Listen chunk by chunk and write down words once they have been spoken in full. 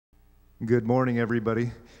Good morning,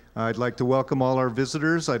 everybody. I'd like to welcome all our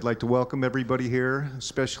visitors. I'd like to welcome everybody here,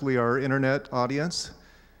 especially our internet audience.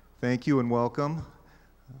 Thank you and welcome.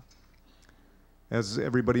 As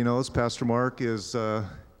everybody knows, Pastor Mark is,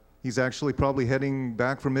 he's actually probably heading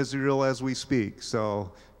back from Israel as we speak.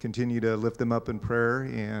 So continue to lift him up in prayer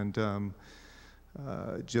and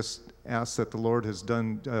just ask that the Lord has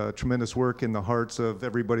done tremendous work in the hearts of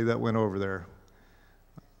everybody that went over there.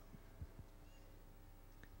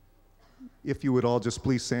 If you would all just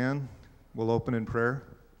please stand, we'll open in prayer.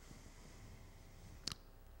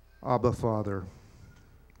 Abba, Father,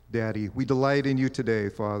 Daddy, we delight in you today,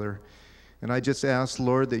 Father. And I just ask,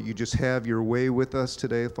 Lord, that you just have your way with us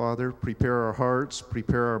today, Father. Prepare our hearts,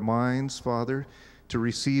 prepare our minds, Father, to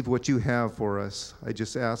receive what you have for us. I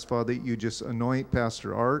just ask, Father, that you just anoint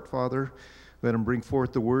Pastor Art, Father. Let him bring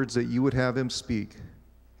forth the words that you would have him speak.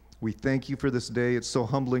 We thank you for this day. It's so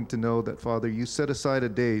humbling to know that, Father, you set aside a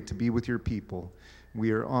day to be with your people.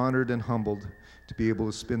 We are honored and humbled to be able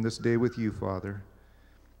to spend this day with you, Father.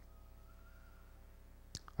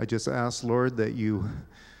 I just ask, Lord, that you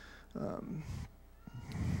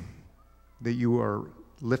are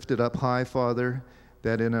lifted up high, Father,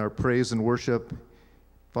 that in our praise and worship,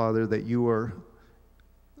 Father, that you are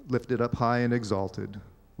lifted up high and exalted.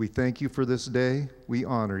 We thank you for this day. We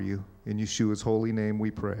honor you. In Yeshua's holy name we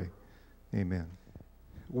pray. Amen.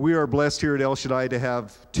 We are blessed here at El Shaddai to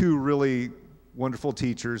have two really wonderful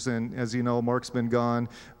teachers. And as you know, Mark's been gone,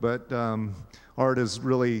 but Art has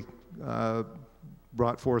really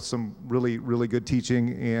brought forth some really, really good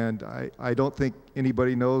teaching. And I don't think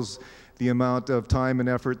anybody knows the amount of time and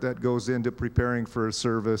effort that goes into preparing for a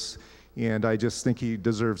service. And I just think he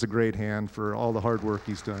deserves a great hand for all the hard work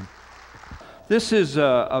he's done. This is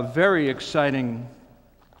a very exciting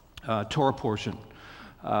Torah portion.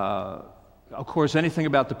 Of course, anything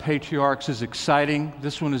about the patriarchs is exciting.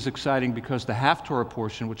 This one is exciting because the half-Torah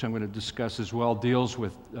portion, which I'm going to discuss as well, deals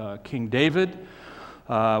with King David,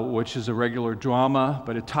 which is a regular drama,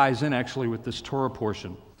 but it ties in actually with this Torah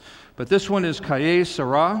portion. But this one is Chayei,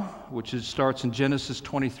 Sara, which starts in Genesis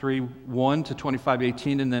 23:1 to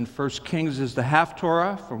 25:18, and then 1 Kings is the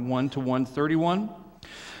half-Torah from 1 to 1:31.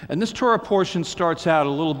 And this Torah portion starts out a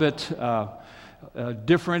little bit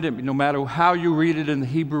different, no matter how you read it in the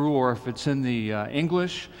Hebrew or if it's in the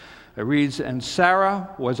English. It reads, "And Sara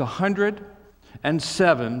was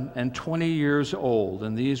 107 and 20 years old,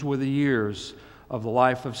 and these were the years of the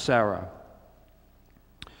life of Sara.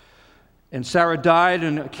 And Sara died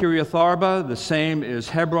in Kirjatharba, the same is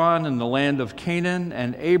Hebron in the land of Canaan,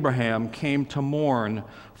 and Abraham came to mourn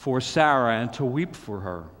for Sara and to weep for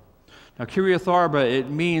her." Now, Kirjatharba, it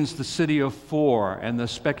means the city of four, and the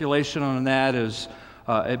speculation on that is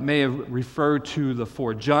it may have referred to the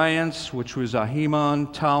four giants, which was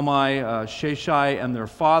Ahiman, Talmai, Sheshai, and their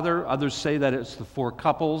father. Others say that it's the four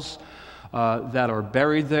couples that are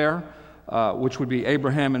buried there, which would be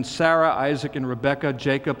Abraham and Sarah, Isaac and Rebekah,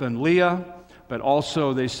 Jacob and Leah. But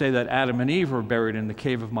also they say that Adam and Eve are buried in the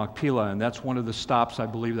cave of Machpelah, and that's one of the stops I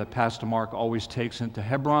believe that Pastor Mark always takes into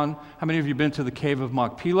Hebron. How many of you have been to the cave of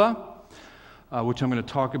Machpelah? Which I'm going to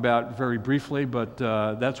talk about very briefly, but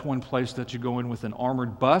that's one place that you go in with an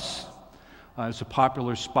armored bus. It's a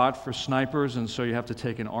popular spot for snipers, and so you have to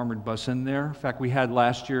take an armored bus in there. In fact, we had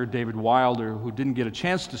last year David Wilder, who didn't get a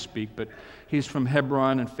chance to speak, but he's from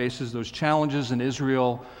Hebron and faces those challenges in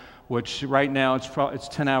Israel, which right now it's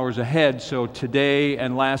 10 hours ahead. So today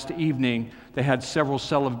and last evening, they had several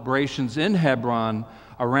celebrations in Hebron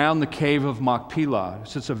around the cave of Machpelah.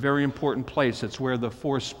 So it's a very important place. It's where the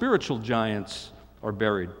four spiritual giants are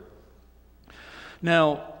buried.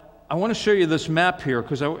 Now, I want to show you this map here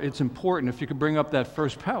because it's important. If you could bring up that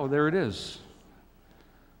first panel, there it is.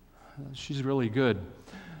 She's really good.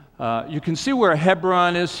 You can see where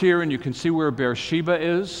Hebron is here, and you can see where Beersheba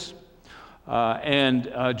is.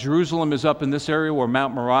 And Jerusalem is up in this area where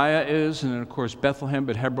Mount Moriah is, and then, of course, Bethlehem,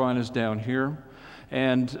 but Hebron is down here.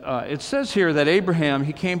 And it says here that Abraham,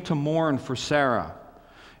 he came to mourn for Sarah.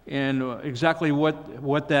 And exactly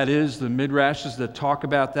what that is, the midrashes that talk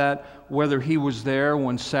about that, whether he was there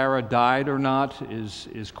when Sarah died or not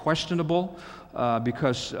is questionable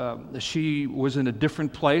because she was in a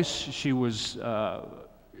different place. She was at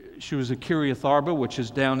Kirjatharba, which is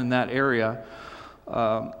down in that area.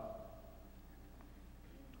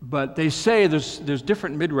 But they say there's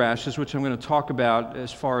different midrashes, which I'm going to talk about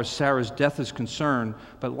as far as Sarah's death is concerned.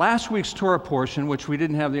 But last week's Torah portion, which we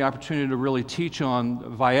didn't have the opportunity to really teach on,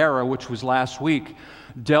 Vayera, which was last week,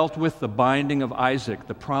 dealt with the binding of Isaac,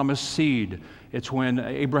 the promised seed. It's when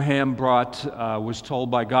Abraham was told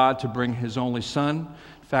by God to bring his only son.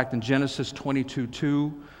 In fact, in Genesis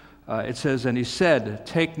 22:2, it says, and he said,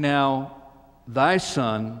 take now thy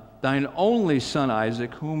son, thine only son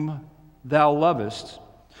Isaac, whom thou lovest,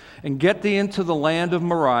 and get thee into the land of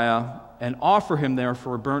Moriah, and offer him there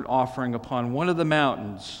for a burnt offering upon one of the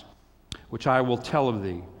mountains, which I will tell of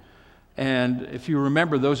thee. And if you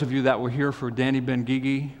remember, those of you that were here for Danny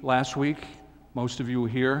Ben-Gigi last week, most of you were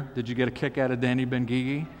here. Did you get a kick out of Danny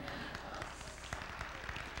Ben-Gigi?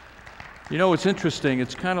 You know, it's interesting.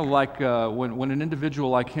 It's kind of like when an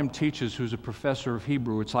individual like him teaches, who's a professor of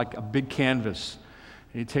Hebrew, it's like a big canvas.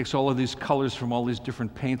 And he takes all of these colors from all these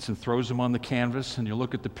different paints and throws them on the canvas, and you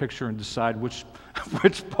look at the picture and decide which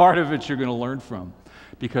part of it you're going to learn from,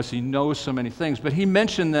 because he knows so many things. But he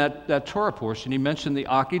mentioned that Torah portion. He mentioned the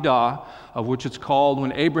Akedah, of which it's called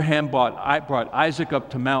when Abraham brought Isaac up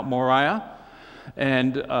to Mount Moriah,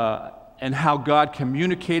 and how God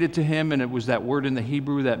communicated to him, and it was that word in the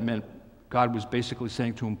Hebrew that meant God was basically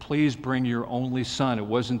saying to him, please bring your only son. It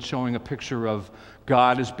wasn't showing a picture of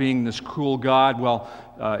God as being this cruel God. Well,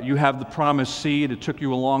 you have the promised seed. It took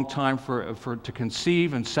you a long time to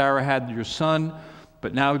conceive, and Sarah had your son,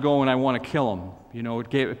 but now go and I want to kill him. You know,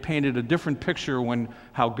 it painted a different picture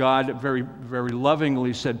how God very, very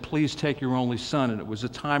lovingly said, please take your only son, and it was a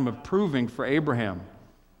time of proving for Abraham.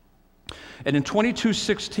 And in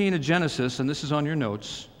 22:16 of Genesis, and this is on your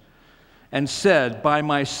notes, and said, by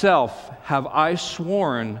myself have I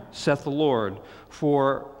sworn, saith the Lord,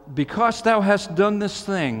 for because thou hast done this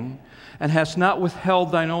thing, and hast not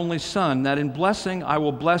withheld thine only son, that in blessing I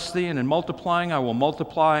will bless thee, and in multiplying I will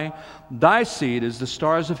multiply thy seed as the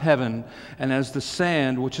stars of heaven, and as the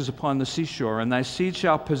sand which is upon the seashore. And thy seed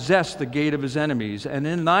shall possess the gate of his enemies, and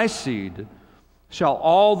in thy seed shall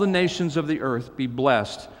all the nations of the earth be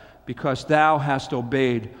blessed, because thou hast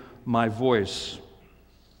obeyed my voice.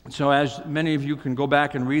 So as many of you can go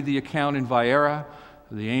back and read the account in Vayera,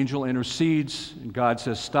 the angel intercedes, and God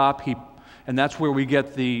says, stop. And that's where we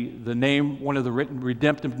get the name, one of the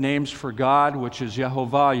redemptive names for God, which is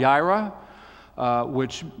Yehovah Yireh,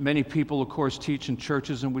 which many people, of course, teach in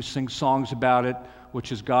churches, and we sing songs about it,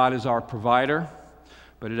 which is God is our provider.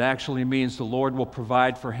 But it actually means the Lord will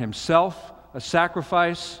provide for himself a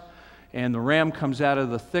sacrifice, and the ram comes out of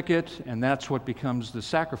the thicket, and that's what becomes the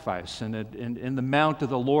sacrifice. And in the mount of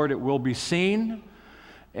the Lord it will be seen,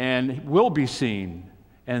 and will be seen.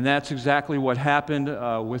 And that's exactly what happened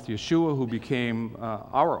with Yeshua, who became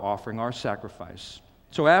our offering, our sacrifice.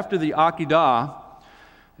 So after the Akedah,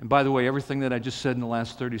 and by the way, everything that I just said in the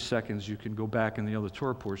last 30 seconds, you can go back in the other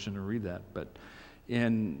Torah portion and read that. But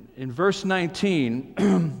in verse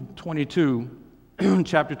 19, 22,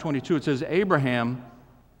 chapter 22, it says, Abraham,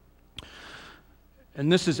 and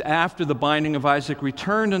this is after the binding of Isaac,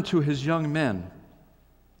 returned unto his young men.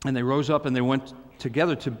 And they rose up and they went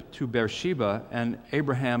together to Beersheba, and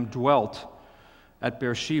Abraham dwelt at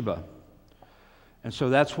Beersheba. And so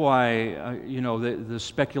that's why, the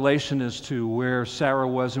speculation as to where Sarah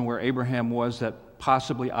was and where Abraham was, that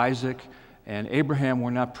possibly Isaac and Abraham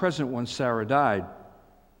were not present when Sarah died.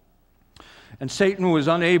 And Satan was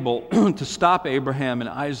unable to stop Abraham and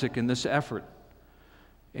Isaac in this effort.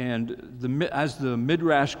 And as the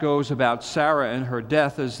Midrash goes about Sarah and her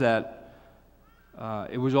death, is that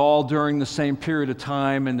it was all during the same period of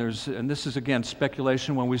time, and this is, again,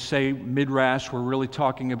 speculation. When we say Midrash, we're really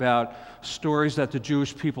talking about stories that the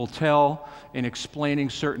Jewish people tell in explaining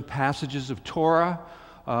certain passages of Torah,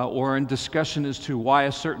 or in discussion as to why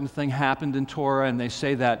a certain thing happened in Torah, and they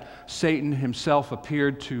say that Satan himself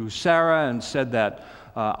appeared to Sarah and said that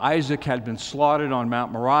Isaac had been slaughtered on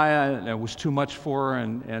Mount Moriah, and it was too much for her,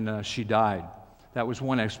 and she died. That was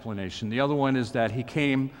one explanation. The other one is that he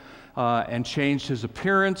came and changed his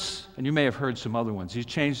appearance, and you may have heard some other ones. He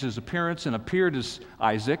changed his appearance and appeared as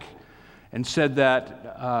Isaac, and said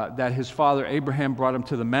that his father Abraham brought him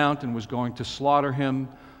to the mount and was going to slaughter him,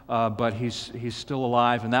 but he's still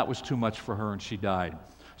alive, and that was too much for her, and she died.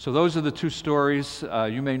 So those are the two stories.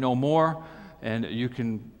 You may know more, and you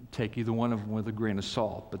can take either one of them with a grain of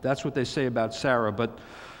salt. But that's what they say about Sarah.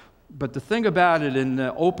 But the thing about it, in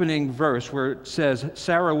the opening verse where it says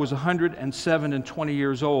Sarah was 107 and 20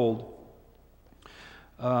 years old,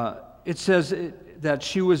 it says that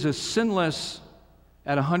she was as sinless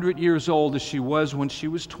at 100 years old as she was when she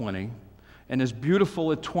was 20, and as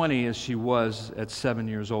beautiful at 20 as she was at 7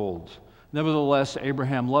 years old. Nevertheless,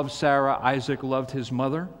 Abraham loved Sarah, Isaac loved his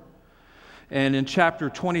mother. And in chapter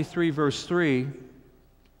 23, verse 3,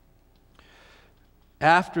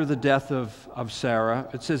 after the death of Sarah,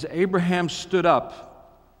 it says, Abraham stood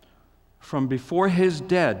up from before his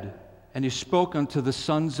dead, and he spoke unto the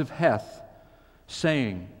sons of Heth,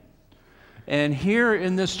 saying, And here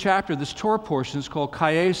in this chapter, this Torah portion is called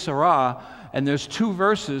Chayei Sara, and there's 2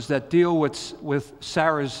 verses that deal with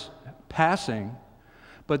Sarah's passing,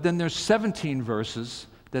 but then there's 17 verses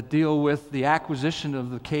that deal with the acquisition of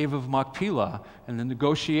the cave of Machpelah and the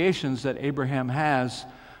negotiations that Abraham has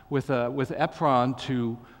with Ephron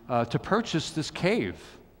to purchase this cave.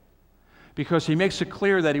 Because he makes it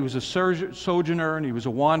clear that he was a sojourner and he was a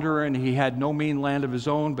wanderer and he had no mean land of his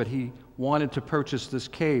own, but he wanted to purchase this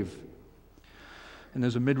cave. And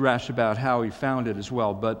there's a midrash about how he found it as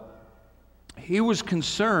well. But he was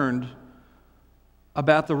concerned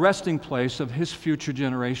about the resting place of his future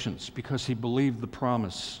generations because he believed the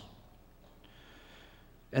promise.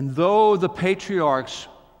 And though the patriarchs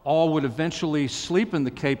all would eventually sleep in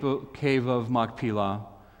the cave of Machpelah,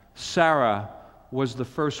 Sarah was the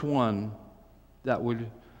first one that would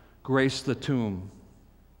grace the tomb.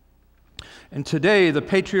 And today, the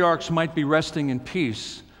patriarchs might be resting in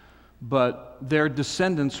peace, but their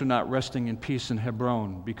descendants are not resting in peace in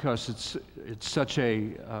Hebron because it's such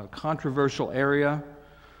a controversial area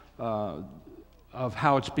of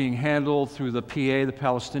how it's being handled through the PA, the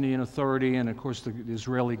Palestinian Authority, and of course the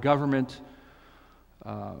Israeli government.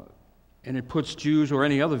 And it puts Jews or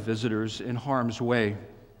any other visitors in harm's way.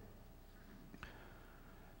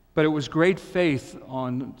 But it was great faith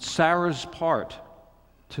on Sarah's part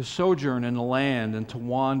to sojourn in the land and to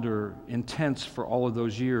wander in tents for all of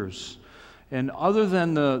those years. And other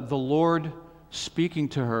than the Lord speaking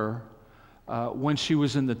to her when she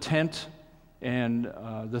was in the tent and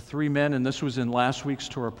the 3 men, and this was in last week's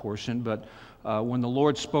Torah portion, but when the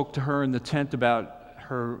Lord spoke to her in the tent about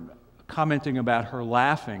her, commenting about her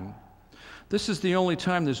laughing, this is the only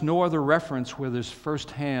time there's no other reference where there's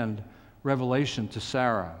firsthand revelation to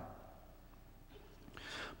Sarah.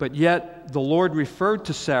 But yet, the Lord referred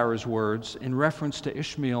to Sarah's words in reference to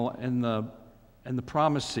Ishmael and the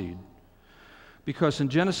promised seed. Because in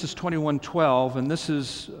Genesis 21:12, and this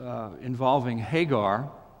is involving Hagar,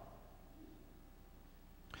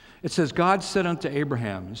 it says, God said unto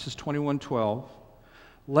Abraham, this is 21:12,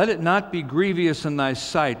 let it not be grievous in thy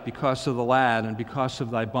sight because of the lad and because of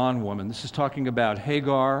thy bondwoman. This is talking about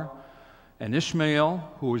Hagar and Ishmael,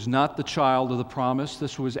 who was not the child of the promise.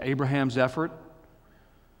 This was Abraham's effort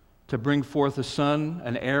to bring forth a son,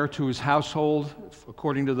 an heir to his household,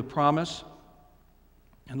 according to the promise.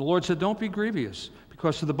 And the Lord said, don't be grievous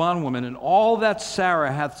because of the bondwoman, and all that Sarah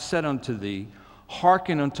hath said unto thee,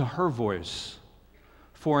 hearken unto her voice,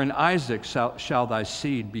 for in Isaac shall thy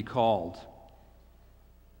seed be called.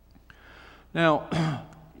 Now,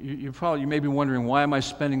 you may be wondering, why am I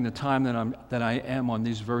spending the time that I am on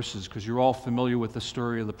these verses? Because you're all familiar with the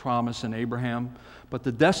story of the promise in Abraham. But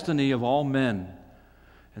the destiny of all men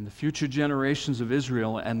and the future generations of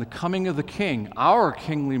Israel and the coming of the King, our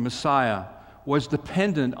kingly Messiah, was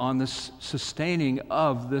dependent on this sustaining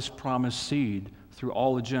of this promised seed through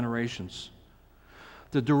all the generations.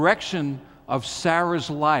 The direction of Sarah's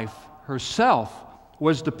life herself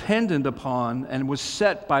was dependent upon and was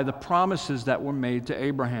set by the promises that were made to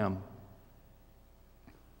Abraham.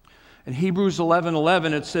 In Hebrews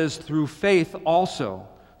 11:11, it says, through faith also,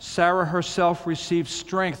 Sarah herself received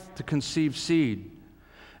strength to conceive seed,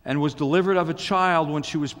 and was delivered of a child when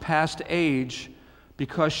she was past age,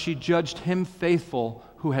 because she judged him faithful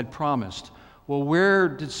who had promised. Well, where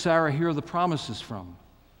did Sarah hear the promises from?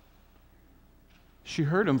 She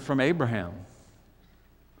heard them from Abraham.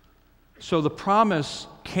 So the promise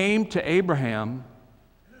came to Abraham,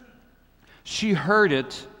 she heard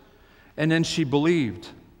it, and then she believed.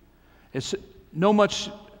 It's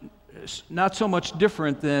not so much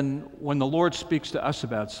different than when the Lord speaks to us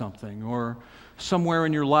about something, or somewhere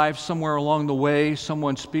in your life, somewhere along the way,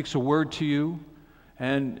 someone speaks a word to you,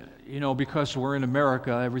 and, because we're in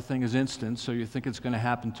America, everything is instant, so you think it's going to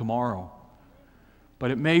happen tomorrow.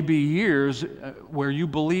 But it may be years where you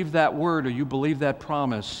believe that word or you believe that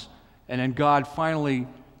promise, and then God finally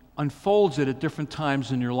unfolds it at different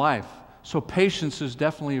times in your life. So patience is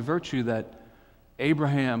definitely a virtue that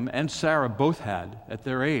Abraham and Sarah both had at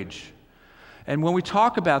their age. And when we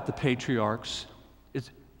talk about the patriarchs,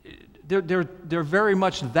 they're very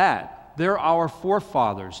much that. They're our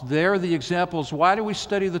forefathers. They're the examples. Why do we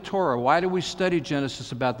study the Torah? Why do we study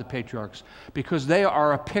Genesis about the patriarchs? Because they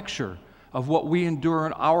are a picture of what we endure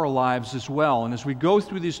in our lives as well. And as we go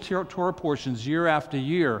through these Torah portions year after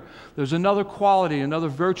year, there's another quality, another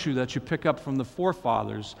virtue that you pick up from the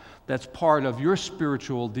forefathers that's part of your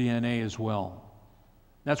spiritual DNA as well.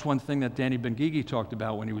 That's one thing that Danny Ben-Gigi talked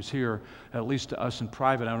about when he was here, at least to us in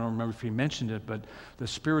private. I don't remember if he mentioned it, but the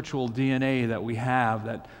spiritual DNA that we have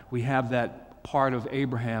that part of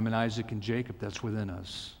Abraham and Isaac and Jacob that's within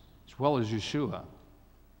us, as well as Yeshua.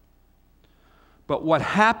 But what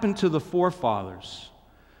happened to the forefathers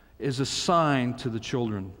is a sign to the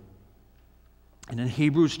children. And in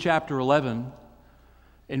Hebrews chapter 11,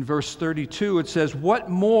 in verse 32, it says, what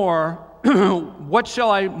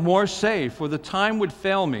shall I more say? For the time would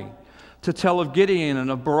fail me to tell of Gideon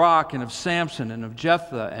and of Barak and of Samson and of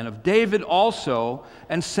Jephthah and of David also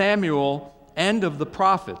and Samuel and of the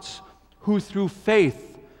prophets, who through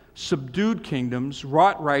faith subdued kingdoms,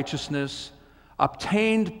 wrought righteousness,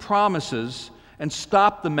 obtained promises, and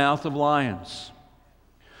stopped the mouth of lions.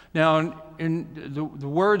 Now, in the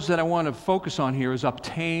words that I want to focus on here is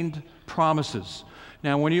obtained promises.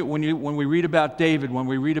 Now, when we read about David, when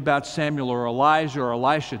we read about Samuel or Elijah or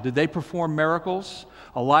Elisha, did they perform miracles?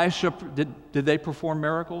 Elisha, did they perform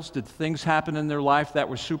miracles? Did things happen in their life that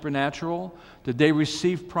were supernatural? Did they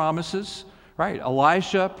receive promises? Right,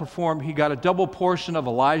 Elisha performed, he got a double portion of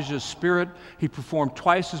Elijah's spirit. He performed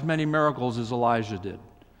twice as many miracles as Elijah did.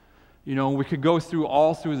 You know, we could go through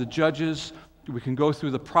the Judges, we can go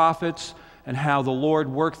through the prophets, and how the Lord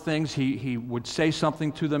worked things. He would say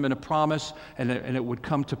something to them in a promise, and it would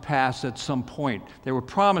come to pass at some point. There were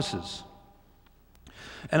promises.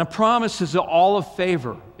 And a promise is all of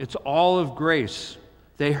favor. It's all of grace.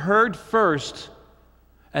 They heard first,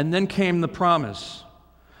 and then came the promise.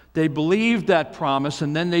 They believed that promise,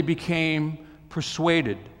 and then they became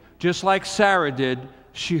persuaded. Just like Sara did,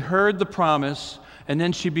 she heard the promise, and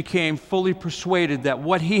then she became fully persuaded that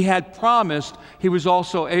what he had promised, he was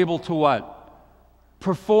also able to what?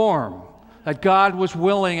 Perform. That God was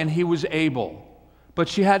willing and he was able. But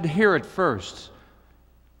she had to hear it first.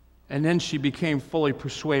 And then she became fully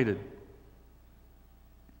persuaded.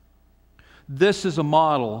 This is a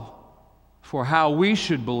model for how we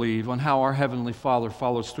should believe on how our Heavenly Father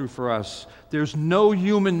follows through for us. There's no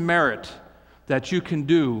human merit that you can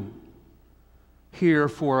do here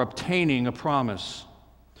for obtaining a promise.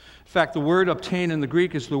 In fact, the word obtain in the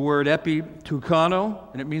Greek is the word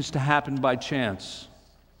epitukano, and it means to happen by chance.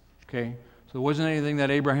 Okay? So there wasn't anything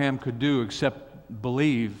that Abraham could do except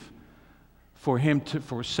believe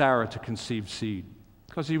for Sara to conceive seed,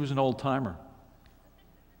 because he was an old-timer.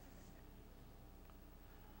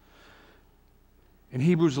 In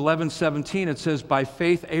Hebrews 11:17, it says, by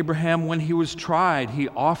faith Abraham, when he was tried, he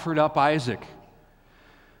offered up Isaac.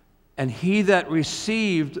 And he that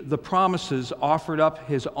received the promises offered up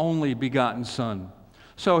his only begotten son.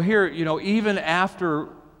 So here, you know, even after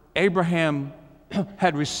Abraham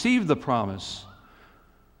had received the promise,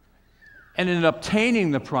 and in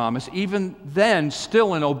obtaining the promise, even then,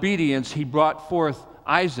 still in obedience, he brought forth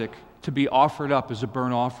Isaac to be offered up as a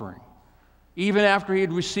burnt offering. Even after he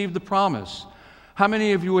had received the promise. How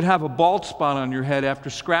many of you would have a bald spot on your head after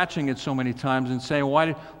scratching it so many times and saying,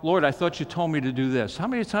 Lord, I thought you told me to do this? How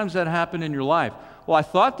many times that happened in your life? Well, I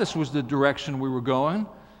thought this was the direction we were going.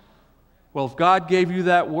 Well, if God gave you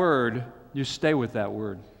that word, you stay with that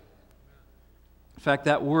word. In fact,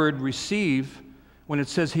 that word receive, when it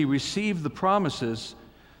says he received the promises,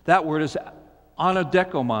 that word is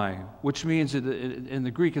anadekomai, which means, in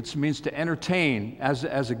the Greek, it means to entertain as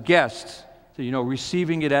a guest. So, you know,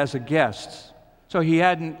 receiving it as a guest. So he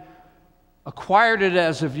hadn't acquired it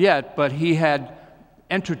as of yet, but he had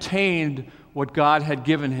entertained what God had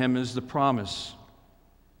given him as the promise.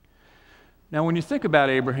 Now, when you think about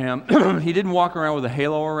Abraham, he didn't walk around with a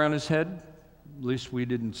halo around his head. At least we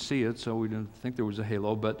didn't see it, so we didn't think there was a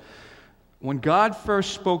halo. But when God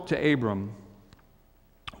first spoke to Abram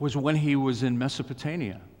was when he was in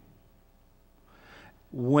Mesopotamia,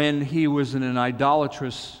 when he was in an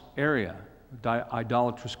idolatrous area,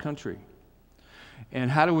 idolatrous country. And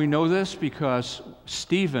how do we know this? Because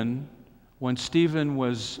when Stephen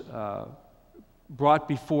was brought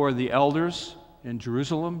before the elders in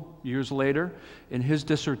Jerusalem years later, in his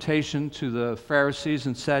dissertation to the Pharisees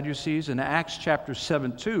and Sadducees in Acts chapter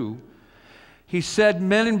 7:2, he said,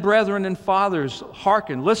 men and brethren and fathers,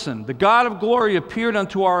 hearken, listen, the God of glory appeared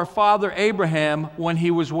unto our father Abraham when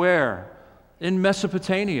he was where? In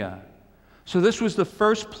Mesopotamia. So this was the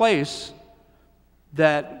first place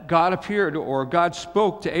that God appeared, or God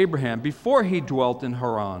spoke to Abraham before he dwelt in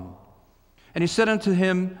Haran. And he said unto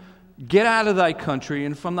him, get out of thy country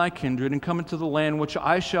and from thy kindred and come into the land which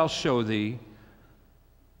I shall show thee.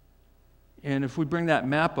 And if we bring that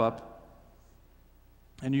map up,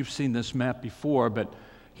 and you've seen this map before, but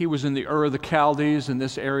he was in the Ur of the Chaldees, in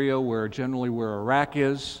this area where Iraq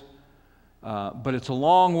is. But it's a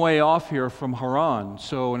long way off here from Haran.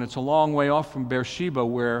 And it's a long way off from Beersheba,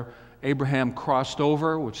 where Abraham crossed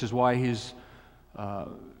over, which is why the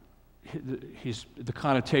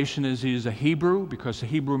connotation is he's a Hebrew, because the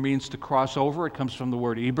Hebrew means to cross over. It comes from the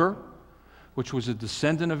word Eber, which was a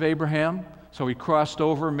descendant of Abraham. So he crossed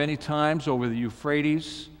over many times over the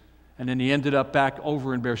Euphrates, and then he ended up back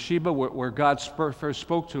over in Beersheba, where God first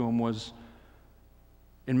spoke to him was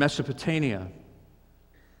in Mesopotamia.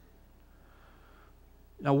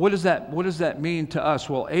 Now, what does that mean to us?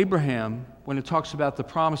 Well, Abraham, when it talks about the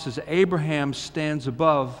promises, Abraham stands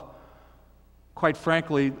above, quite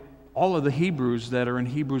frankly, all of the Hebrews that are in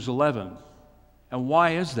Hebrews 11. And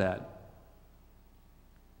why is that?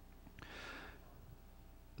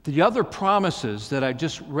 The other promises that I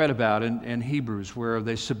just read about in Hebrews, where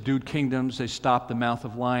they subdued kingdoms, they stopped the mouth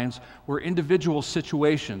of lions, were individual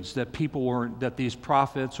situations that that these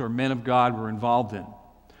prophets or men of God were involved in.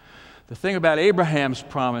 The thing about Abraham's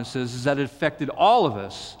promises is that it affected all of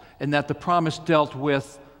us, and that the promise dealt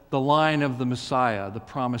with the line of the Messiah, the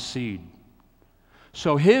promised seed.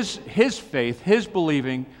 So his faith, his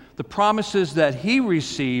believing, the promises that he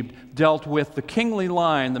received dealt with the kingly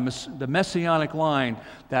line, the messianic line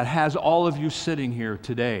that has all of you sitting here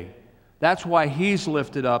today. That's why he's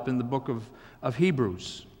lifted up in the book of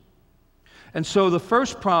Hebrews. And so the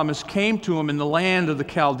first promise came to him in the land of the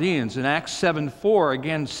Chaldeans. In Acts 7:4,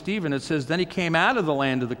 again, Stephen, it says, then he came out of the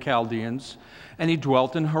land of the Chaldeans, and he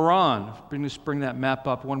dwelt in Haran. Bring that map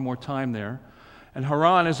up one more time there. And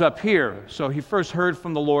Haran is up here. So he first heard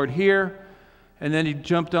from the Lord here, and then he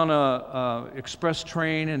jumped on a express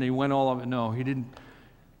train, and he went all of it. No, he didn't.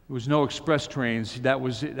 There was no express trains. That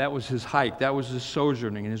was his hike. That was his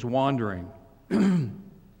sojourning and his wandering.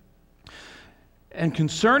 And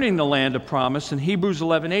concerning the land of promise, in Hebrews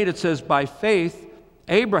 11:8, it says, by faith,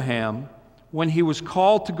 Abraham, when he was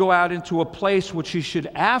called to go out into a place which he should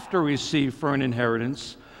after receive for an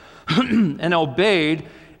inheritance, and obeyed,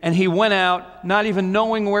 and he went out not even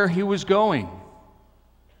knowing where he was going.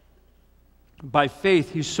 By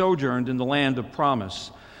faith, he sojourned in the land of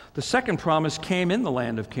promise. The second promise came in the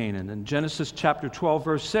land of Canaan. In Genesis chapter 12,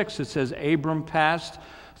 verse 6, it says, Abram passed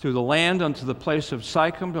through the land unto the place of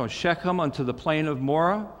Sychem, or Shechem, unto the plain of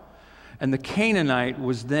Moriah. And the Canaanite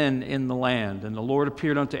was then in the land. And the Lord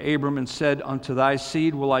appeared unto Abram and said, unto thy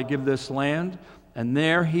seed will I give this land. And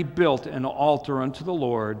there he built an altar unto the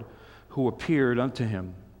Lord, who appeared unto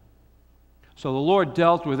him. So the Lord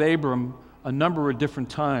dealt with Abram a number of different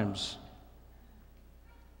times.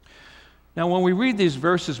 Now, when we read these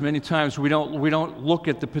verses, many times we don't look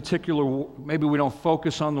at the particular, maybe we don't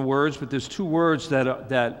focus on the words, but there's two words that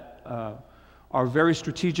are very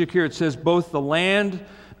strategic here. It says both the land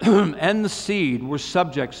and the seed were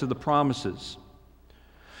subjects to the promises.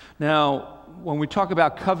 Now, when we talk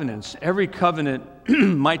about covenants, every covenant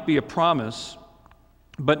might be a promise,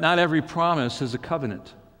 but not every promise is a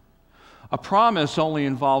covenant. A promise only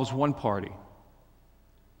involves one party.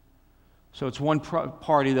 So it's one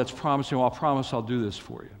party that's promising, well, I'll promise I'll do this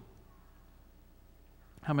for you.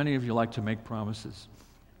 How many of you like to make promises?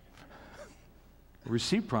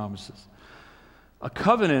 Receive promises. A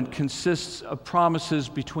covenant consists of promises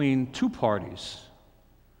between two parties.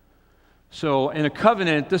 So in a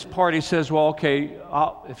covenant, this party says, well, okay,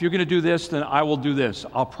 if you're going to do this, then I will do this.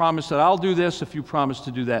 I'll promise that I'll do this if you promise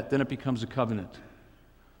to do that. Then it becomes a covenant.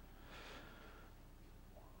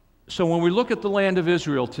 So when we look at the land of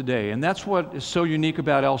Israel today, and that's what is so unique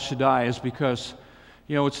about El Shaddai, is because,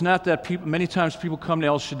 it's not that many times people come to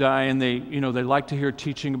El Shaddai and they like to hear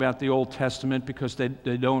teaching about the Old Testament because they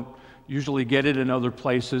don't usually get it in other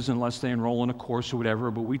places unless they enroll in a course or whatever.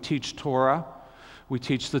 But we teach Torah, we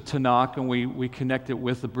teach the Tanakh, and we connect it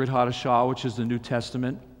with the Brit Hadashah, which is the New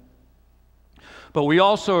Testament. But we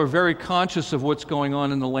also are very conscious of what's going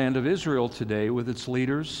on in the land of Israel today with its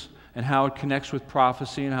leaders, and how it connects with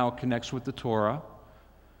prophecy and how it connects with the Torah.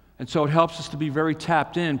 And so it helps us to be very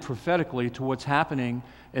tapped in prophetically to what's happening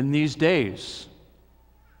in these days.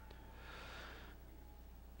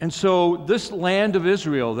 And so this land of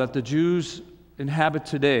Israel that the Jews inhabit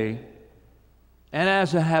today, and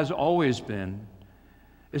as it has always been,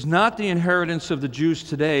 is not the inheritance of the Jews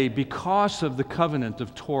today because of the covenant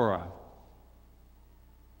of Torah.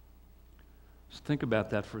 Just think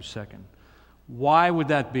about that for a second. Why would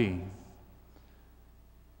that be?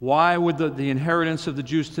 Why would the inheritance of the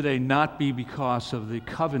Jews today not be because of the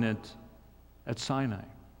covenant at Sinai?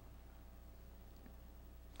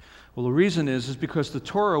 Well, the reason is because the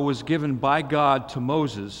Torah was given by God to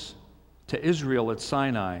Moses, to Israel at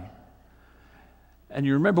Sinai. And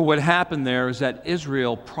you remember what happened there is that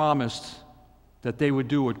Israel promised that they would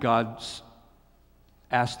do what God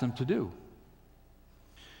asked them to do.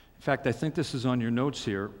 In fact, I think this is on your notes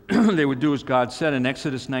here. They would do as God said in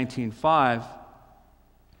Exodus 19:5.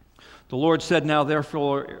 The Lord said, now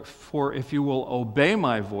therefore, if you will obey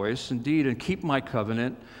my voice, indeed, and keep my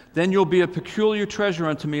covenant, then you'll be a peculiar treasure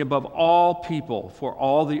unto me above all people, for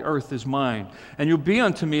all the earth is mine. And you'll be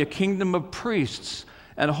unto me a kingdom of priests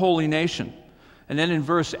and a holy nation. And then in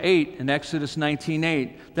verse 8, in Exodus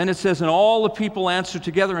 19:8, then it says, and all the people answered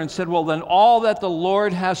together and said, well, then all that the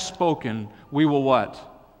Lord has spoken, we will what?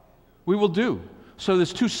 We will do. So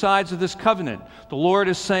there's two sides of this covenant. The Lord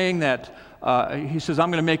is saying that, he says, I'm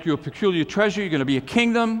going to make you a peculiar treasure. You're going to be a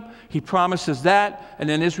kingdom. He promises that. And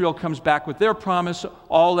then Israel comes back with their promise.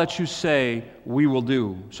 All that you say, we will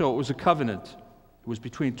do. So it was a covenant. It was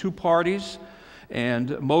between two parties.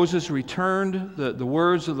 And Moses returned the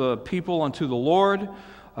words of the people unto the Lord.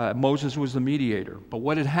 Moses was the mediator. But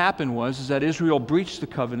what had happened was that Israel breached the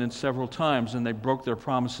covenant several times, and they broke their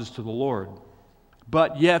promises to the Lord.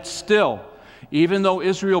 But yet still, even though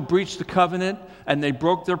Israel breached the covenant and they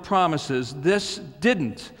broke their promises, this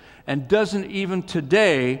didn't and doesn't even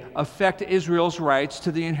today affect Israel's rights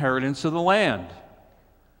to the inheritance of the land.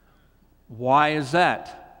 Why is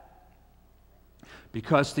that?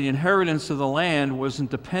 Because the inheritance of the land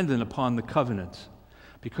wasn't dependent upon the covenant,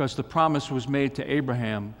 because the promise was made to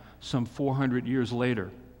Abraham some 400 years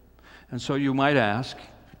later. And so you might ask,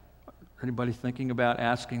 anybody thinking about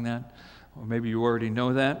asking that? Or maybe you already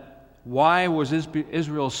know that. Why was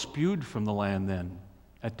Israel spewed from the land then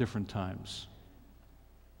at different times?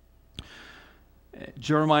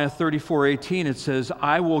 Jeremiah 34:18, it says,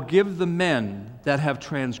 I will give the men that have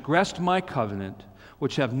transgressed my covenant,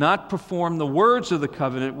 which have not performed the words of the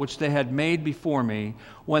covenant which they had made before me,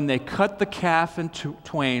 when they cut the calf in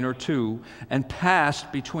twain or two, and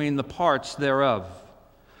passed between the parts thereof.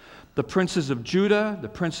 The princes of Judah, the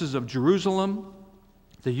princes of Jerusalem,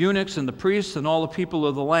 the eunuchs and the priests and all the people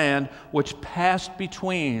of the land, which passed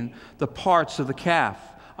between the parts of the calf.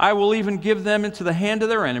 I will even give them into the hand of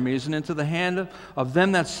their enemies, and into the hand of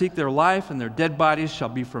them that seek their life, and their dead bodies shall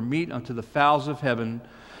be for meat unto the fowls of heaven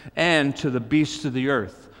and to the beasts of the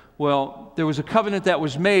earth. Well, there was a covenant that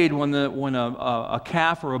was made when a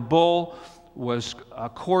calf or a bull was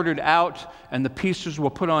quartered out, and the pieces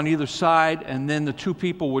were put on either side, and then the two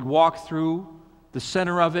people would walk through the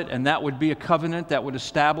center of it, and that would be a covenant that would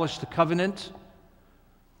establish the covenant.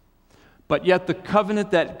 But yet the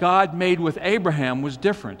covenant that God made with Abraham was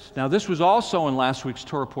different. Now this was also in last week's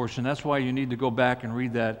Torah portion. That's why you need to go back and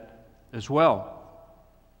read that as well.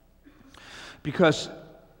 Because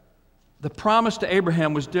the promise to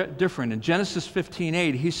Abraham was different. In Genesis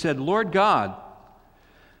 15:8, he said, Lord God,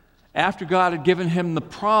 after God had given him the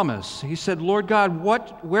promise, he said, Lord God,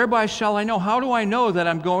 whereby shall I know? How do I know that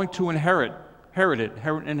I'm going to inherit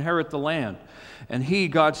the land?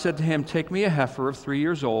 And God said to him, take me a heifer of 3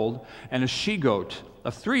 years old, and a she-goat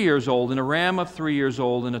of 3 years old, and a ram of 3 years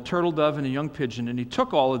old, and a turtle dove, and a young pigeon. And he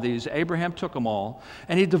took all of these, Abraham took them all,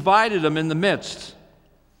 and he divided them in the midst.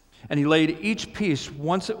 And he laid each piece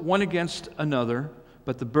one against another,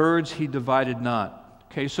 but the birds he divided not.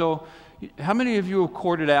 Okay, so how many of you have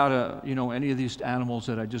quartered out any of these animals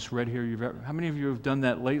that I just read here? How many of you have done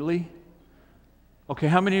that lately? Okay,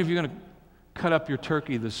 how many of you are going to cut up your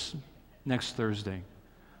turkey this next Thursday?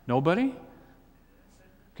 Nobody?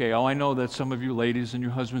 Okay, I know that some of you ladies and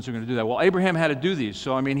your husbands are going to do that. Well, Abraham had to do these,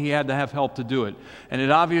 so he had to have help to do it. And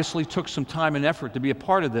it obviously took some time and effort to be a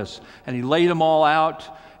part of this. And he laid them all out,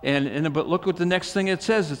 but look what the next thing it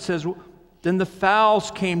says. It says, then the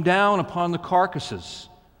fowls came down upon the carcasses,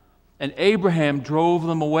 and Abraham drove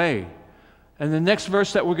them away. And the next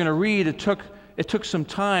verse that we're going to read, it took some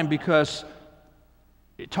time, because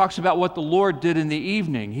it talks about what the Lord did in the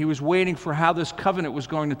evening. He was waiting for how this covenant was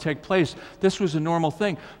going to take place. This was a normal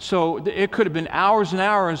thing. So it could have been hours and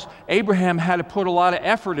hours. Abraham had to put a lot of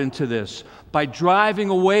effort into this by driving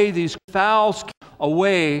away these fowls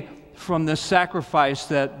away from this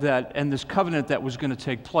sacrifice and this covenant that was going to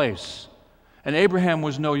take place. And Abraham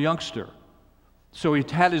was no youngster. So he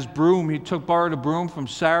had his broom. He borrowed a broom from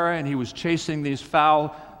Sara, and he was chasing these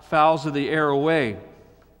fowls of the air away,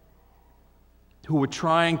 who were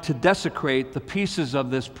trying to desecrate the pieces of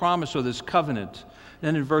this promise or this covenant.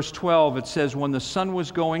 Then in verse 12 it says, when the sun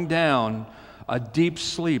was going down, a deep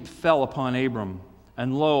sleep fell upon Abram,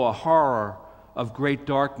 and lo, a horror of great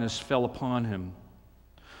darkness fell upon him.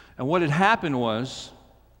 And what had happened was,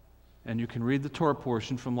 and you can read the Torah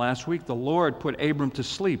portion from last week, the Lord put Abram to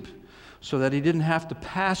sleep so that he didn't have to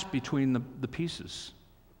pass between the pieces.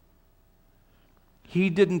 He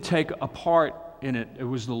didn't take a part in it. It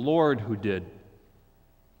was the Lord who did.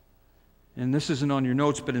 And this isn't on your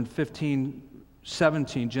notes, but in Genesis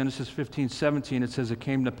 15:17, it says, it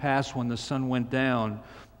came to pass when the sun went down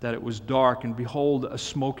that it was dark, and behold, a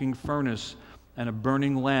smoking furnace and a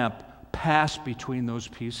burning lamp passed between those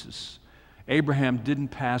pieces. Abraham didn't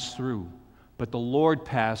pass through, but the Lord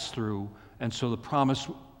passed through, and so the promise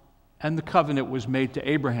and the covenant was made to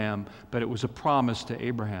Abraham, but it was a promise to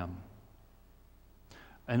Abraham,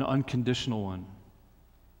 an unconditional one.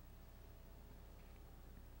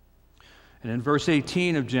 And in verse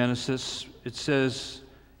 18 of Genesis, it says,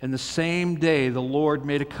 "In the same day the Lord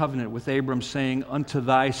made a covenant with Abram, saying, Unto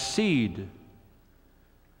thy seed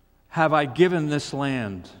have I given this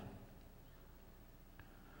land."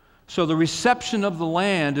 So the reception of the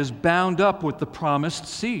land is bound up with the promised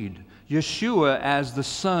seed, Yeshua as the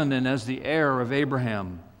son and as the heir of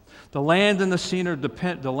Abraham. The land and the seed are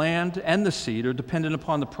dependent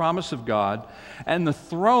upon the promise of God, and the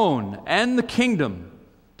throne and the kingdom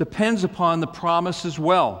depends upon the promise as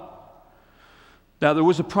well. Now, there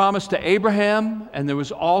was a promise to Abraham, and there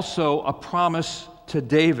was also a promise to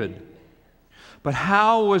David. But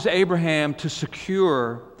how was Abraham to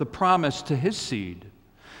secure the promise to his seed?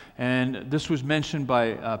 And this was mentioned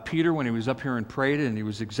by Peter when he was up here and prayed, and he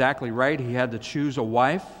was exactly right. He had to choose a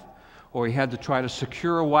wife, or he had to try to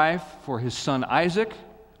secure a wife for his son Isaac,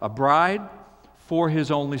 a bride for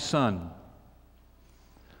his only son.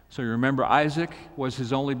 So you remember, Isaac was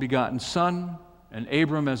his only begotten son, and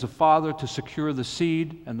Abram, as a father, to secure the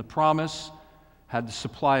seed and the promise, had to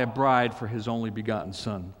supply a bride for his only begotten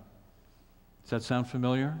son. Does that sound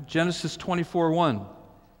familiar? Genesis 24:1.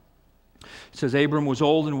 It says, "Abram was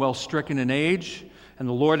old and well stricken in age, and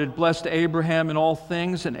the Lord had blessed Abraham in all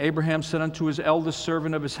things. And Abraham said unto his eldest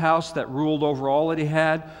servant of his house that ruled over all that he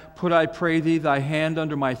had, Put, I pray thee, thy hand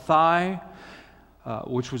under my thigh,"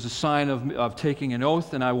 which was a sign of taking an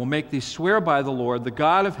oath, "and I will make thee swear by the Lord, the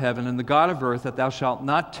God of heaven and the God of earth, that thou shalt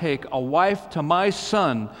not take a wife to my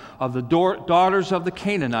son of the daughters of the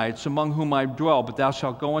Canaanites among whom I dwell, but thou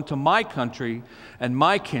shalt go into my country and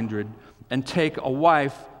my kindred, and take a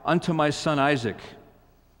wife unto my son Isaac."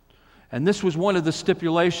 And this was one of the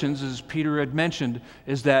stipulations, as Peter had mentioned,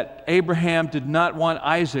 is that Abraham did not want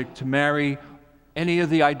Isaac to marry any of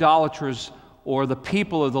the idolaters or the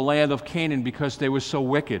people of the land of Canaan because they were so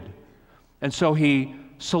wicked. And so he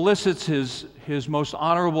solicits his most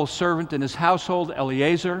honorable servant in his household,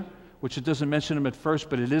 Eliezer, which it doesn't mention him at first,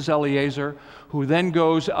 but it is Eliezer, who then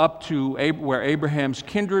goes up to where Abraham's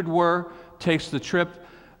kindred were, takes the trip.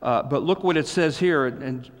 But look what it says here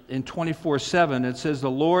in 24:7. It says,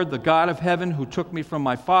 "The Lord, the God of heaven, who took me from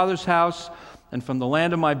my father's house and from the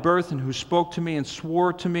land of my birth, and who spoke to me and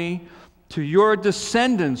swore to me, to your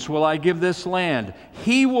descendants will I give this land.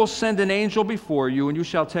 He will send an angel before you, and you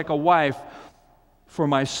shall take a wife for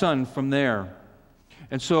my son from there."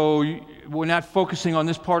 And so we're not focusing on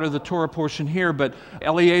this part of the Torah portion here, but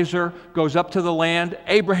Eliezer goes up to the land.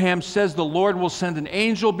 Abraham says, "The Lord will send an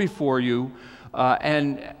angel before you."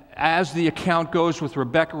 And as the account goes with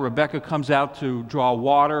Rebekah, Rebekah comes out to draw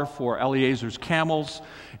water for Eliezer's camels,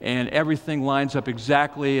 and everything lines up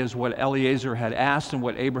exactly as what Eliezer had asked and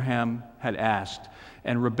what Abraham had asked.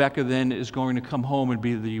 And Rebekah then is going to come home and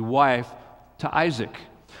be the wife to Isaac.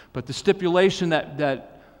 But the stipulation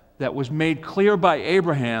that was made clear by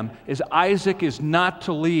Abraham is Isaac is not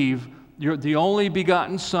to leave, the only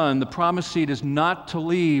begotten son, the promised seed, is not to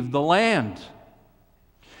leave the land.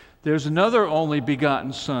 There's another only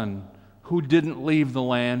begotten son who didn't leave the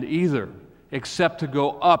land either, except to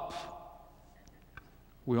go up.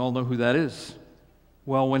 We all know who that is.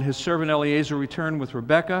 Well, when his servant Eliezer returned with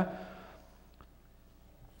Rebekah,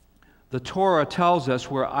 the Torah tells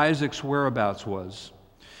us where Isaac's whereabouts was.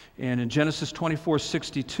 And in Genesis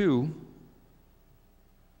 24:62,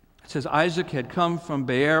 it says, "Isaac had come from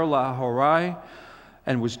Beer Lahai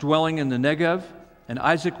and was dwelling in the Negev. And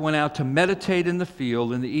Isaac went out to meditate in the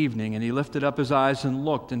field in the evening, and he lifted up his eyes and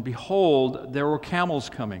looked, and behold, there were camels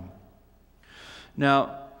coming."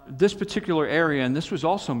 Now, this particular area, and this was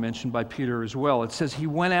also mentioned by Peter as well, it says he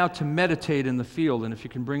went out to meditate in the field. And if you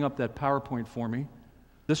can bring up that PowerPoint for me.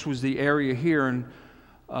 This was the area here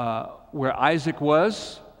where Isaac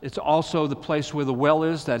was. It's also the place where the well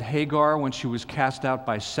is, that Hagar, when she was cast out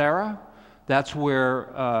by Sara. That's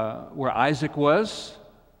where Isaac was.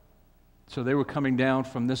 So they were coming down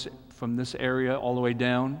from this area all the way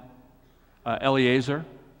down, Eliezer.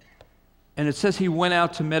 And it says he went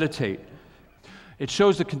out to meditate. It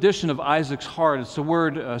shows the condition of Isaac's heart. It's the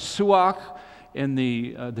word suach in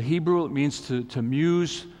the Hebrew. It means to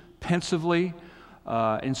muse pensively.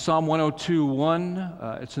 In Psalm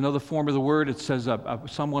 102:1, it's another form of the word. It says,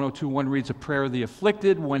 Psalm 102:1 reads, "A prayer of the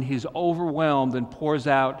afflicted when he's overwhelmed and pours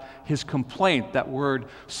out his complaint." That word,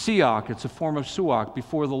 siach, it's a form of suach,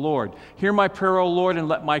 before the Lord. "Hear my prayer, O Lord, and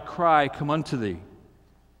let my cry come unto thee."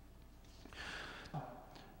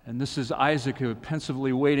 And this is Isaac who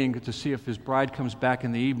pensively waiting to see if his bride comes back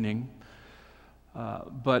in the evening.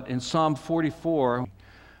 But in Psalm 44,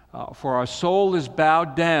 for our soul is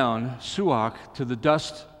bowed down, suach, to the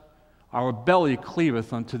dust, our belly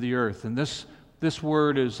cleaveth unto the earth. And this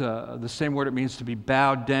word is the same word it means to be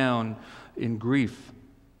bowed down in grief.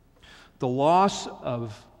 The loss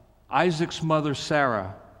of Isaac's mother,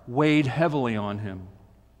 Sara, weighed heavily on him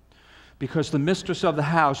because the mistress of the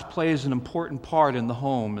house plays an important part in the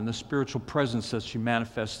home and the spiritual presence that she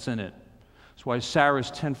manifests in it. That's why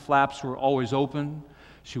Sarah's 10 flaps were always open.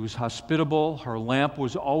 She was hospitable. Her lamp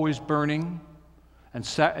was always burning.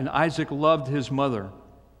 And Isaac loved his mother.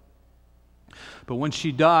 But when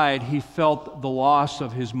she died, he felt the loss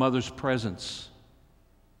of his mother's presence.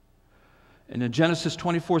 And in Genesis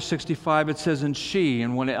 24:65, it says,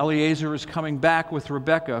 and when Eliezer is coming back with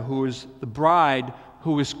Rebekah, who is the bride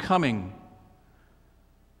who is coming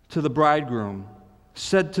to the bridegroom,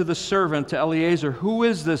 said to the servant, to Eliezer, who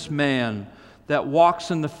is this man that walks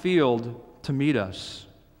in the field to meet us?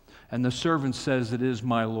 And the servant says, it is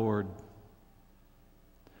my Lord.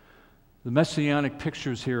 The messianic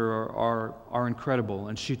pictures here are incredible.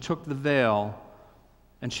 And she took the veil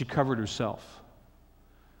and she covered herself.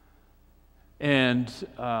 And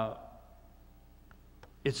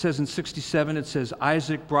it says in 67, it says,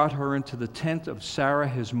 Isaac brought her into the tent of Sarah,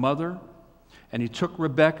 his mother, and he took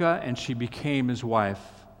Rebekah, and she became his wife,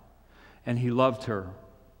 and he loved her.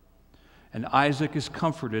 And Isaac is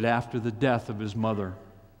comforted after the death of his mother.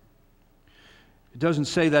 It doesn't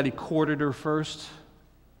say that he courted her first. It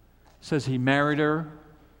says he married her,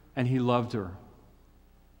 and he loved her.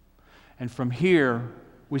 And from here,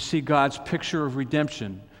 we see God's picture of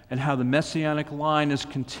redemption and how the messianic line is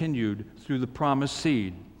continued through the promised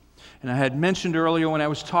seed. And I had mentioned earlier when I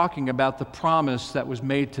was talking about the promise that was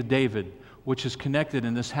made to David, which is connected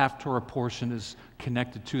in this Haftorah portion, is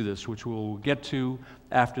connected to this, which we'll get to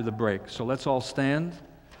after the break. So let's all stand.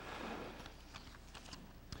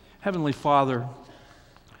 Heavenly Father,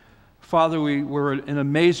 we're in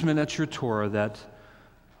amazement at your Torah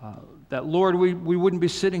that Lord, we wouldn't be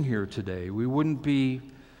sitting here today. We wouldn't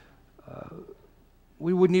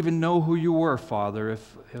even know who you were, Father,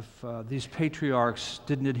 if these patriarchs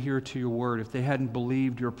didn't adhere to your word, if they hadn't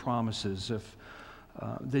believed your promises, if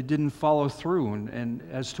they didn't follow through and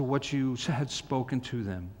as to what you had spoken to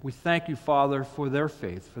them. We thank you, Father, for their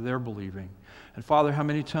faith, for their believing. And Father, how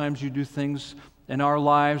many times you do things in our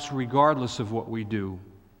lives regardless of what we do.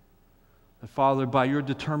 And Father, by your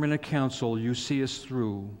determinate counsel, you see us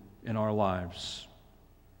through in our lives.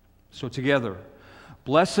 So together,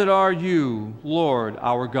 blessed are you, Lord,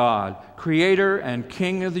 our God, Creator and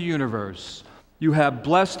King of the universe. You have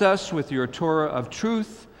blessed us with your Torah of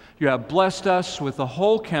truth. You have blessed us with the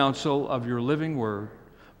whole counsel of your living word.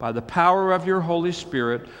 By the power of your Holy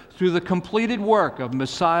Spirit, through the completed work of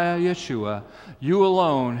Messiah Yeshua, you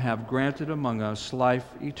alone have granted among us life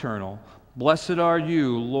eternal. Blessed are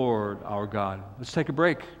you, Lord, our God. Let's take a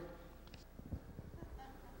break.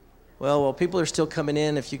 Well, while people are still coming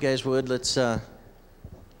in, if you guys would, let's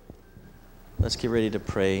get ready to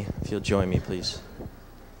pray. If you'll join me, please.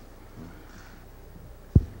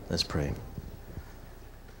 Let's pray.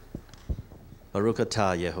 Baruch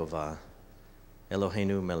atah Yehovah,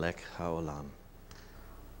 Eloheinu melech haolam.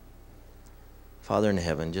 Father in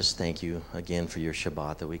heaven, just thank you again for your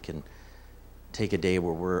Shabbat, that we can take a day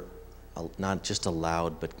where we're not just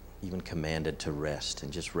allowed, but even commanded to rest,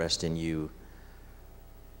 and just rest in you.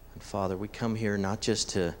 And Father, we come here not just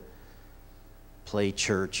to play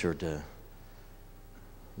church or to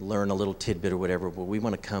learn a little tidbit or whatever, but we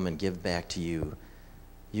want to come and give back to you.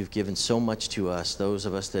 You've given so much to us, those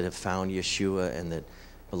of us that have found Yeshua and that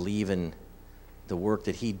believe in the work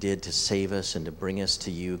that he did to save us and to bring us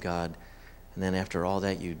to you, God. And then after all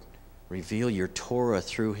that, you reveal your Torah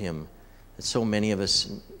through him. That so many of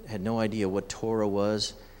us had no idea what Torah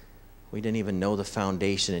was. We didn't even know the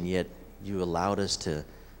foundation, and yet you allowed us to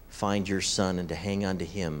find your Son and to hang on to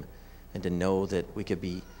him and to know that we could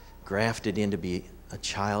be grafted in to be a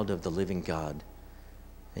child of the living God.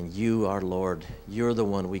 And you, our Lord, you're the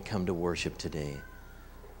one we come to worship today.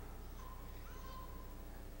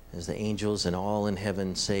 As the angels and all in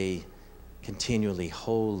heaven say continually,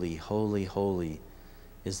 holy, holy, holy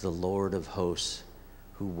is the Lord of hosts,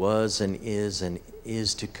 who was and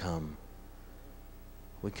is to come.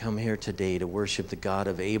 We come here today to worship the God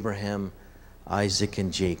of Abraham, Isaac,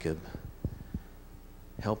 and Jacob.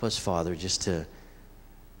 Help us, Father, just to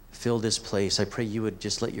fill this place. I pray you would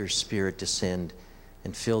just let your Spirit descend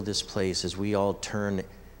and fill this place as we all turn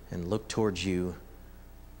and look towards you.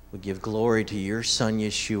 We give glory to your Son,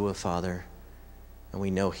 Yeshua, Father. And we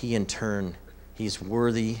know he in turn, he He's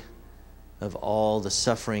worthy of all the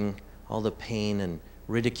suffering, all the pain and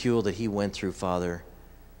ridicule that he went through, Father.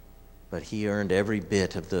 But he earned every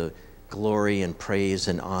bit of the glory and praise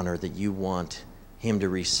and honor that you want him to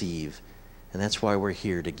receive. And that's why we're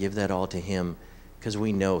here, to give that all to him, because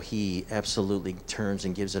we know he absolutely turns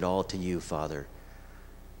and gives it all to you, Father.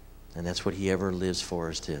 And that's what he ever lives for,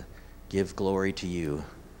 is to give glory to you.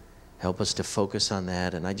 Help us to focus on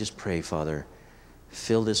that. And I just pray, Father,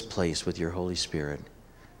 fill this place with your Holy Spirit.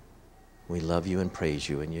 We love you and praise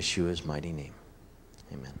you in Yeshua's mighty name.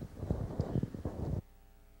 Amen.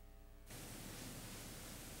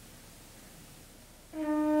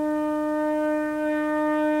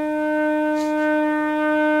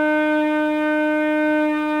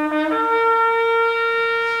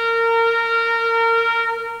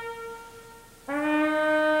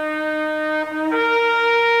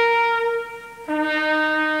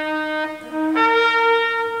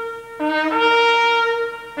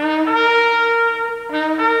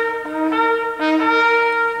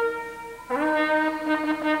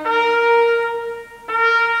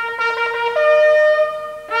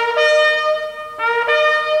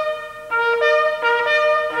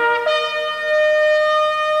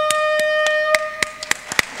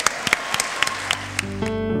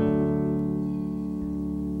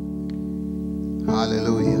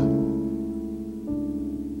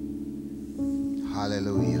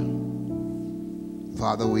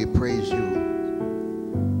 Father, we praise you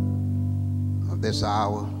of this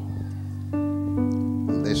hour,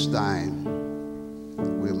 of this time.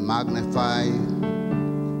 We magnify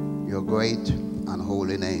your great and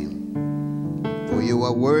holy name. For you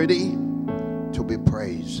are worthy to be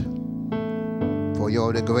praised. For you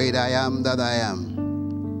are the great I am that I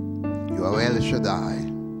am. You are El Shaddai.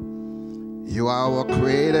 You are our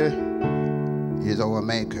creator. He is our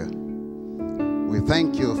maker. We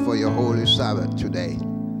thank you for your holy Sabbath today,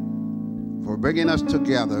 for bringing us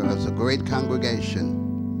together as a great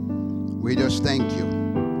congregation. We just thank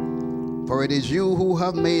you, for it is you who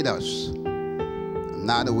have made us,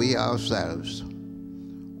 not we ourselves.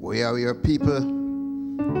 We are your people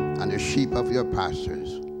and the sheep of your pastures,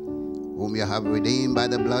 whom you have redeemed by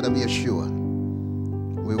the blood of Yeshua.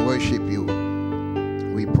 We worship you.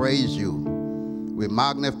 We praise you. We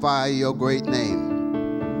magnify your great name.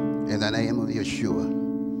 In the name of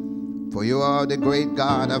Yeshua. For you are the great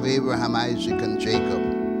God of Abraham, Isaac, and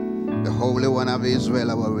Jacob, the Holy One of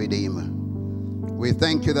Israel, our Redeemer. We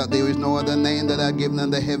thank you that there is no other name that are given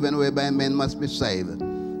under heaven whereby men must be saved.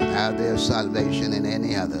 Have their salvation in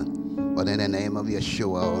any other, but in the name of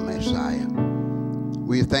Yeshua, our Messiah.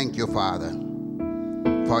 We thank you, Father,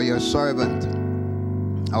 for your servant,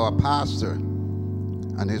 our pastor,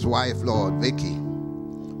 and his wife, Lord, Vicky.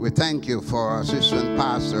 We thank you for our assistant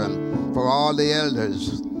pastor and for all the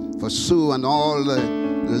elders, for Sue and all the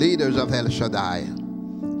leaders of El Shaddai,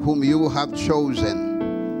 whom you have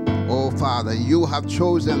chosen. Oh, Father, you have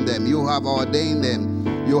chosen them. You have ordained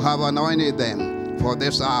them. You have anointed them for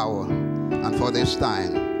this hour and for this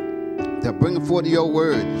time, to bring forth your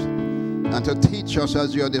words and to teach us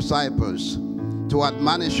as your disciples, to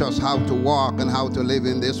admonish us how to walk and how to live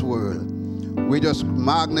in this world. We just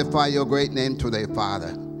magnify your great name today,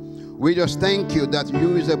 Father. We just thank you that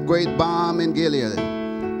you is a great balm in Gilead.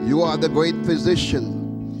 You are the great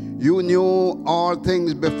physician. You knew all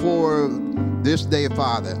things before this day,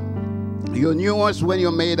 Father. You knew us when you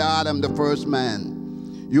made Adam the first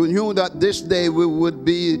man. You knew that this day we would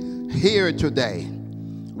be here today.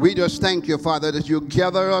 We just thank you, Father, that you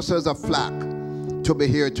gather us as a flock to be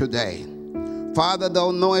here today. Father, thou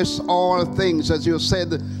knowest all things. As you said,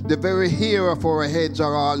 the very hair of our heads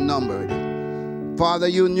are all numbered. Father,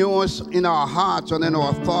 you knew us in our hearts and in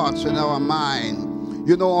our thoughts, in our mind.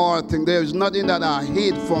 You know all things. There is nothing that I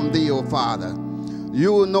hid from thee, O Father.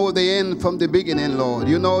 You know the end from the beginning, Lord.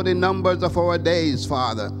 You know the numbers of our days,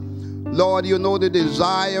 Father. Lord, you know the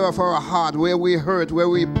desire of our heart, where we hurt, where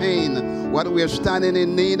we pain, what we are standing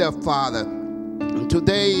in need of, Father. And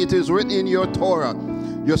today it is written in your Torah,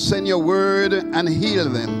 you send your word and heal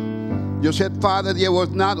them. You said, Father, there was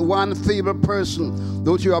not one feeble person,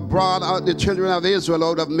 though you have brought out the children of Israel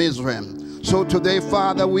out of Mizraim. So today,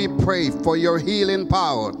 Father, we pray for your healing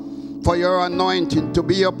power, for your anointing to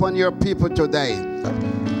be upon your people today.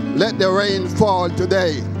 Let the rain fall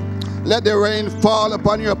today. Let the rain fall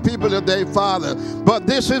upon your people today, Father. But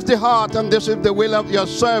this is the heart and this is the will of your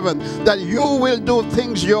servant, that you will do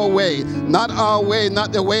things your way. Not our way,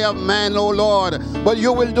 not the way of man, O Lord, but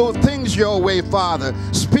you will do things your way, Father.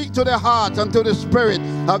 Speak Speak to the heart and to the spirit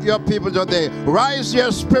of your people today. Rise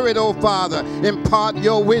your spirit, O Father. Impart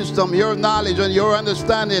your wisdom, your knowledge, and your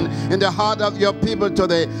understanding in the heart of your people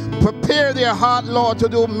today. Prepare their heart, Lord, to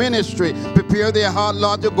do ministry. Prepare their heart,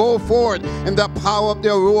 Lord, to go forward in the power of the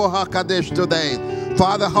Ruach HaKodesh today.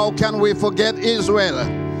 Father, how can we forget Israel,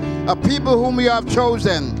 a people whom you have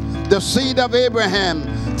chosen, the seed of Abraham,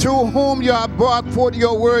 through whom you have brought forth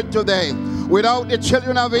your word today. Without the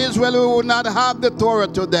children of Israel, we would not have the Torah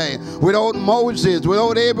today. Without Moses,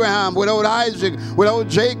 without Abraham, without Isaac, without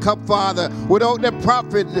Jacob, Father, without the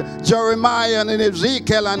prophet Jeremiah and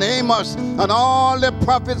Ezekiel and Amos and all the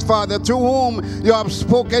prophets, Father, through whom you have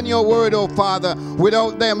spoken your word, oh Father.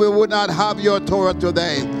 Without them, we would not have your Torah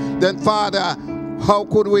today. Then, Father, how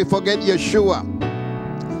could we forget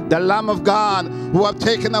Yeshua, the Lamb of God, who have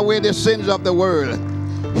taken away the sins of the world?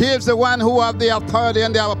 He is the one who has the authority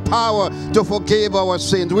and the power to forgive our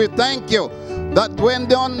sins. We thank you that when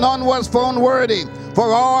none was found worthy,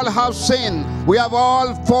 for all have sinned, we have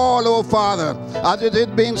all fallen, O Father. As it is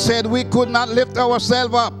being said, we could not lift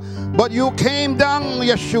ourselves up, but you came down,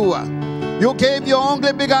 Yeshua. You gave your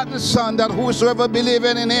only begotten Son, that whosoever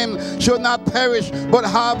believeth in him should not perish, but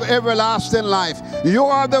have everlasting life. You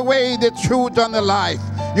are the way, the truth, and the life.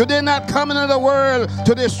 You did not come into the world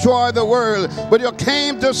to destroy the world, but you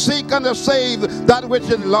came to seek and to save that which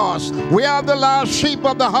is lost. We are the lost sheep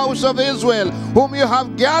of the house of Israel, whom you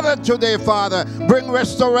have gathered today, Father. Bring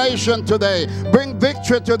restoration today. Bring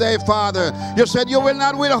victory today, Father. You said you will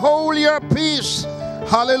not withhold your peace.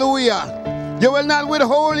 Hallelujah. You will not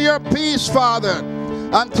withhold your peace, Father,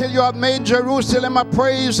 until you have made Jerusalem a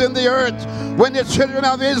praise in the earth. When the children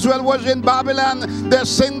of Israel was in Babylon, they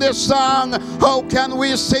sing this song. How can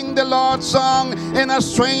we sing the Lord's song in a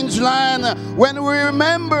strange land? When we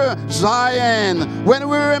remember Zion, when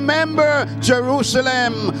we remember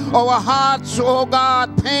Jerusalem, our hearts, oh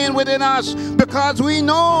God, pain within us, because we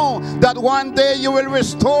know that one day you will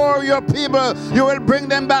restore your people. You will bring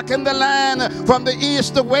them back in the land from the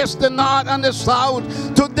east, the west, the north, and the south.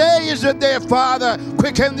 Today is the day, Father.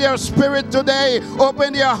 Quicken their spirit today.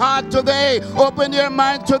 Open your heart today. Open your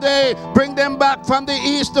mind today. Bring them back from the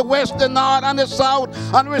east, the west, the north, and the south,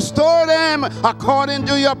 and restore them according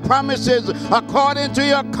to your promises, according to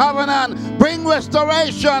your covenant. Bring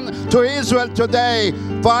restoration to Israel today.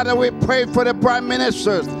 Father, we pray for the prime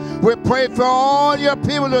ministers. We pray for all your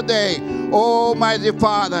people today. Almighty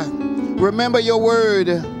Father, remember your word.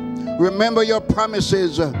 Remember your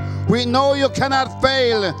promises. We know you cannot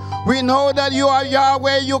fail. We know that you are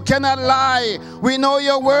Yahweh, you cannot lie. We know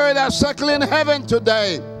your word is circling heaven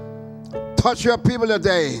today. Touch your people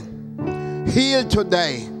today. Heal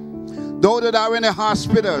today. Those that are in the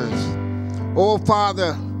hospitals, oh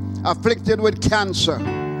Father, afflicted with cancer,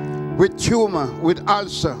 with tumor, with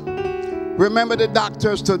ulcer. Remember the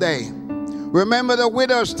doctors today. Remember the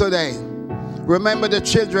widows today. Remember the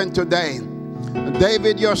children today.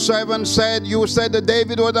 David, your servant, said, you said that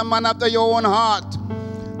David was a man after your own heart.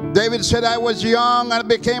 David said, I was young and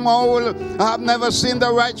became old. I have never seen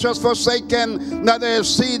the righteous forsaken, neither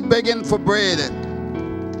his seed begging for bread.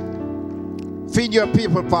 Feed your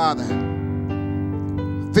people, Father.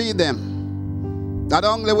 Feed them. Not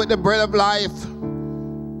only with the bread of life,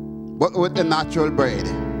 but with the natural bread.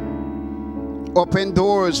 Open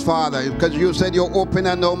doors, Father, because you said you open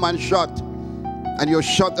and no man shut, and you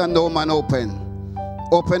shut and no man open.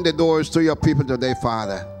 Open the doors to your people today,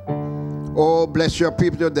 Father. Oh, bless your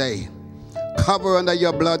people today. Cover under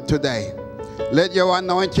your blood today. Let your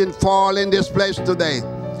anointing fall in this place today.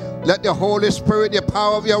 Let the Holy Spirit, the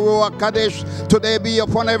power of your Ruach HaKodesh, today be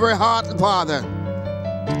upon every heart, Father.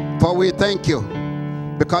 For we thank you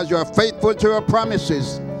because you are faithful to your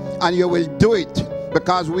promises, and you will do it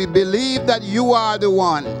because we believe that you are the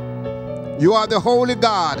one. You are the holy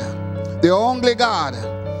God, the only God,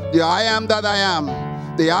 the I am that I am,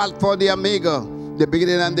 the Alpha, the Omega, the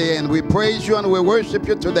beginning and the end. We praise you and we worship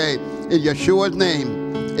you today in Yeshua's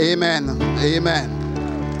name. Amen.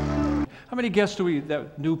 Amen. How many guests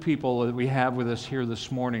new people that we have with us here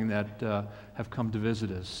this morning that have come to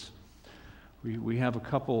visit us? We have a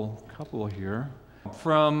couple here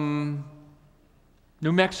from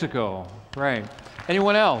New Mexico, right?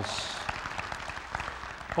 Anyone else?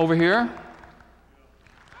 Over here?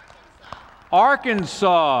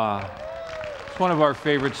 Arkansas. It's one of our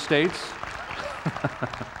favorite states.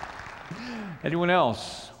 Anyone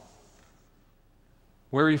else?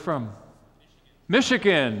 Where are you from?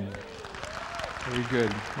 Michigan. Very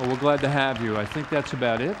good. Well, we're glad to have you. I think that's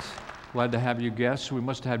about it. Glad to have you guests. We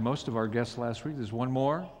must have had most of our guests last week. There's one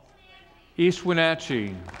more. East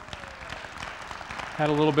Wenatchee. Had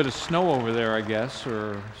a little bit of snow over there, I guess,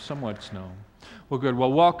 or somewhat snow. Well, good.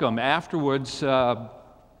 Well, welcome. Afterwards,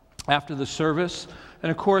 after the service,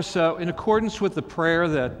 and of course, in accordance with the prayer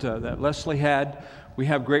that Leslie had, we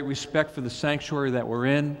have great respect for the sanctuary that we're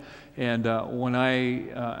in. And when I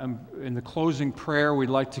am in the closing prayer, we'd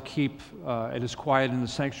like to keep it as quiet in the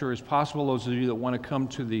sanctuary as possible. Those of you that want to come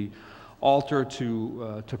to the altar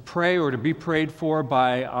to pray or to be prayed for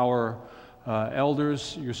by our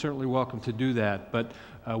elders, you're certainly welcome to do that. But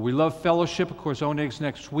we love fellowship. Of course, Oneg's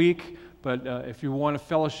next week. But if you want to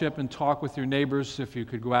fellowship and talk with your neighbors, if you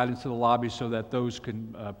could go out into the lobby so that those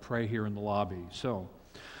can pray here in the lobby. So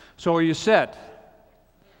are you set?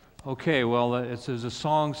 Okay, well, there's a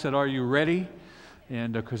song said, "Are you ready?"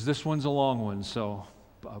 And because this one's a long one, so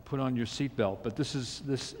put on your seatbelt. But this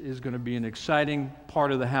is going to be an exciting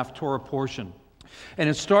part of the Haftorah portion. And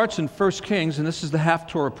it starts in 1 Kings, and this is the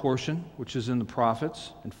Haftorah portion, which is in the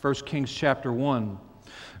prophets, in 1 Kings chapter 1,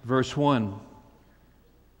 verse 1.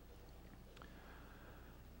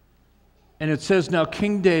 And it says, "Now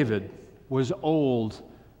King David was old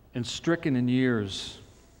and stricken in years."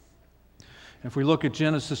 If we look at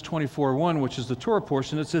Genesis 24:1, which is the Torah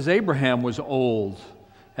portion, it says, "Abraham was old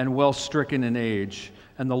and well stricken in age,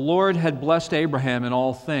 and the Lord had blessed Abraham in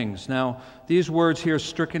all things." Now, these words here,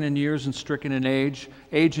 stricken in years and stricken in age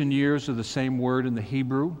and years are the same word in the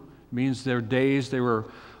Hebrew. It means their days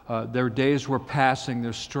were passing,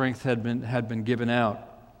 their strength had been given out.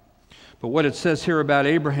 But what it says here about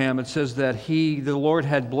Abraham, it says that the Lord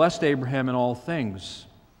had blessed Abraham in all things.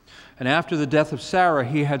 And after the death of Sara,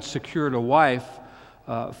 he had secured a wife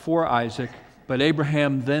for Isaac, but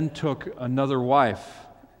Abraham then took another wife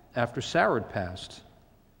after Sarah had passed.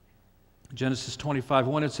 Genesis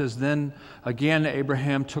 25:1, it says, "Then again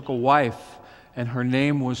Abraham took a wife, and her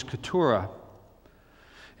name was Keturah."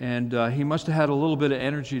 And he must have had a little bit of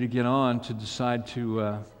energy to get on to decide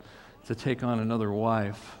to take on another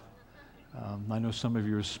wife. I know some of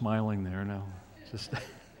you are smiling there now.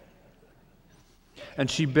 And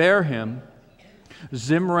she bare him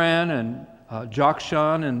Zimran and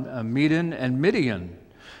Jokshan and Medan and Midian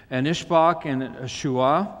and Ishbak and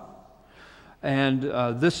Shuah. And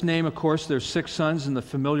this name, of course, there's 6 sons, and the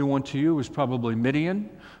familiar one to you was probably Midian,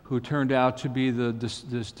 who turned out to be the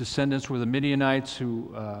descendants were the Midianites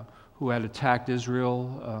who had attacked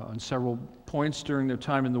Israel on several points during their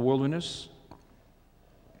time in the wilderness.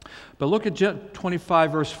 But look at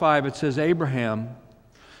 25 verse 5. It says, "Abraham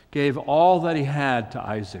gave all that he had to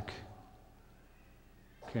Isaac."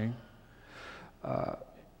 Okay?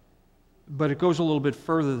 But it goes a little bit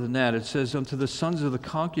further than that. It says, "Unto the sons of the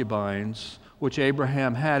concubines which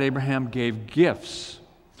Abraham had, Abraham gave gifts,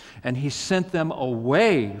 and he sent them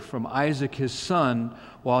away from Isaac his son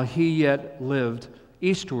while he yet lived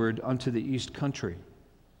eastward unto the east country."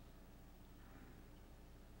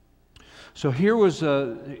 So here was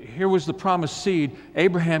the promised seed.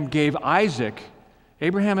 Abraham gave Isaac.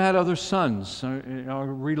 Abraham had other sons. I'll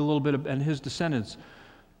read a little bit and his descendants.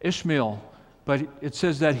 Ishmael. But it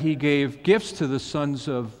says that he gave gifts to the sons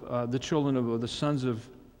of the children of the sons of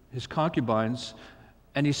his concubines,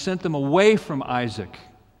 and he sent them away from Isaac.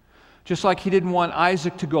 Just like he didn't want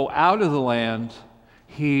Isaac to go out of the land,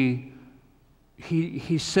 he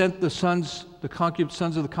sent the sons of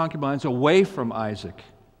the concubines away from Isaac.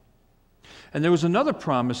 And there was another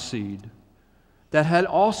promised seed that had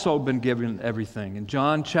also been given everything. In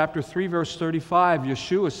John chapter 3, verse 35,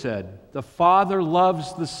 Yeshua said, "The Father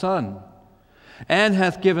loves the Son, and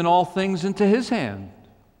hath given all things into his hand."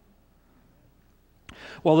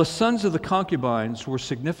 Well, the sons of the concubines were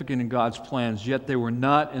significant in God's plans, yet they were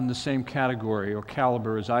not in the same category or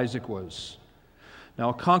caliber as Isaac was. Now,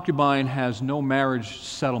 a concubine has no marriage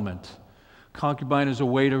settlement. Concubine is a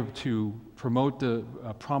way to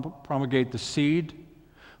promulgate the seed,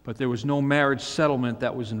 but there was no marriage settlement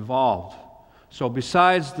that was involved. So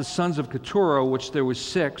besides the sons of Keturah, which there was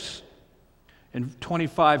 6, in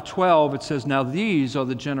 25:12 it says, "Now these are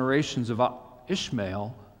the generations of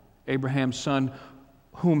Ishmael, Abraham's son,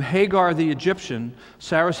 whom Hagar the Egyptian,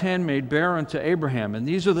 Sarah's handmaid, bare unto Abraham. And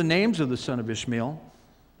these are the names of the son of Ishmael,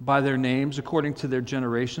 by their names, according to their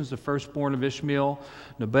generations. The firstborn of Ishmael,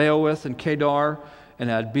 Nebaioth and Kedar, and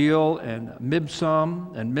Adbeel, and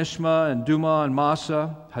Mibsam, and Mishma, and Duma, and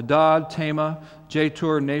Massa, Hadad, Tema,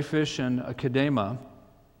 Jetur, Naphish, and Kedema.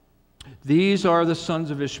 These are the sons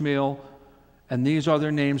of Ishmael, and these are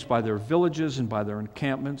their names by their villages and by their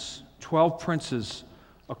encampments, 12 princes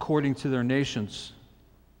according to their nations."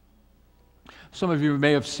 Some of you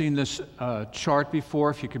may have seen this chart before,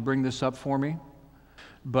 if you could bring this up for me.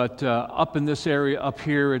 But up in this area, up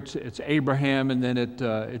here, it's Abraham, and then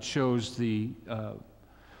it shows the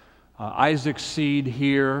Isaac's seed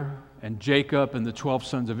here, and Jacob and the 12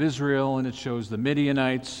 sons of Israel, and it shows the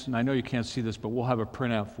Midianites. And I know you can't see this, but we'll have a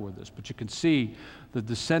printout for this. But you can see the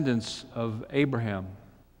descendants of Abraham.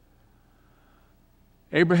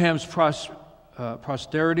 Abraham's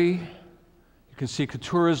posterity. You can see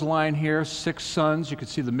Keturah's line here, 6 sons. You can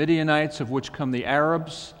see the Midianites, of which come the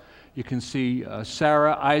Arabs. You can see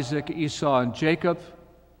Sara, Isaac, Esau, and Jacob.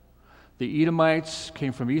 The Edomites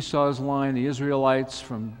came from Esau's line, the Israelites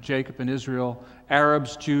from Jacob and Israel,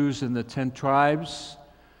 Arabs, Jews, and the 10 tribes.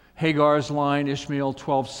 Hagar's line, Ishmael,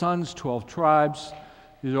 12 sons, 12 tribes.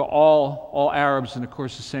 These are all Arabs, and of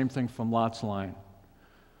course the same thing from Lot's line.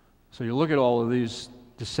 So you look at all of these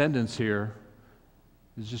descendants here,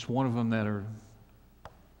 there's just one of them that are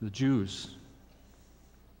the Jews.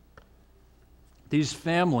 These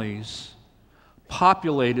families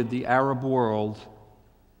populated the Arab world,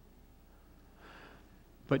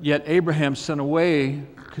 but yet Abraham sent away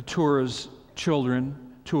Keturah's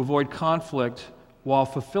children to avoid conflict while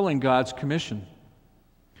fulfilling God's commission.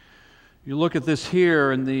 You look at this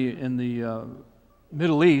here in the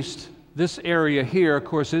Middle East, this area here, of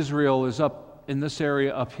course, Israel is up in this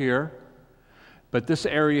area up here, but this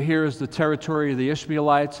area here is the territory of the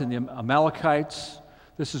Ishmaelites and the Amalekites.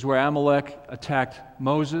 This is where Amalek attacked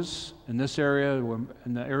Moses, in this area,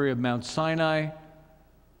 in the area of Mount Sinai.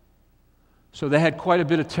 So they had quite a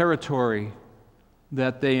bit of territory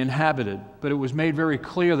that they inhabited, but it was made very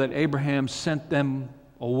clear that Abraham sent them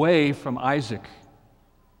away from Isaac.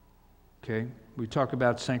 Okay, we talk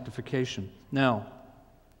about sanctification. Now,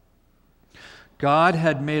 God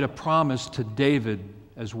had made a promise to David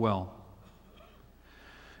as well.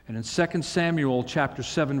 And in 2 Samuel chapter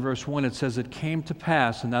 7, verse 1, it says, it came to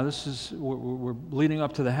pass, and now this is, we're leading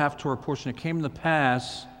up to the Haftorah portion, it came to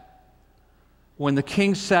pass when the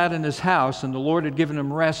king sat in his house, and the Lord had given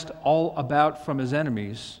him rest all about from his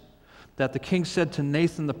enemies, that the king said to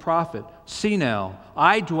Nathan the prophet, see now,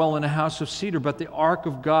 I dwell in a house of cedar, but the ark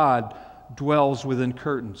of God dwells within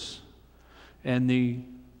curtains. And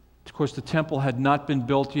of course, the temple had not been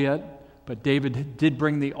built yet, but David did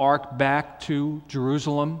bring the ark back to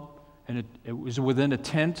Jerusalem, and it was within a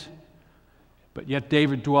tent, but yet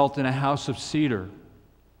David dwelt in a house of cedar.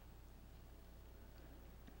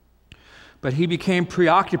 But he became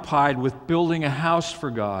preoccupied with building a house for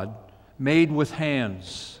God, made with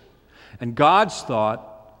hands. And God's thought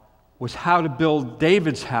was how to build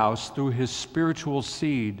David's house through his spiritual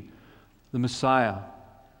seed, the Messiah.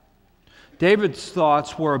 David's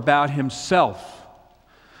thoughts were about himself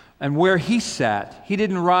and where he sat. He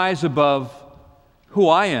didn't rise above who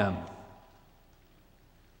I am.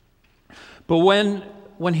 But when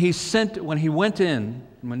he went in,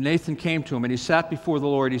 when Nathan came to him and he sat before the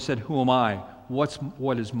Lord, he said, who am I?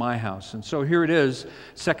 What is my house? And so here it is,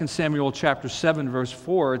 2 Samuel chapter 7, verse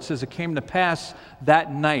 4. It says, it came to pass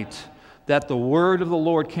that night that the word of the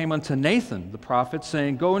Lord came unto Nathan, the prophet,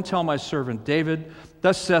 saying, go and tell my servant David,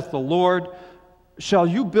 thus saith the Lord, shall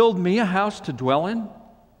you build me a house to dwell in?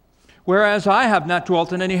 Whereas I have not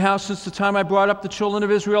dwelt in any house since the time I brought up the children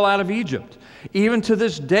of Israel out of Egypt, even to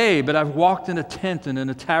this day, but I've walked in a tent and in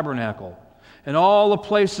a tabernacle. And all the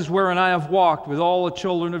places wherein I have walked with all the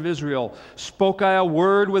children of Israel, spoke I a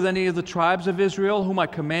word with any of the tribes of Israel, whom I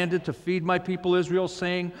commanded to feed my people Israel,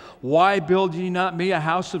 saying, why build ye not me a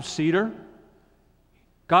house of cedar?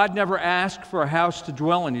 God never asked for a house to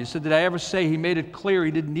dwell in. He said, did I ever say? He made it clear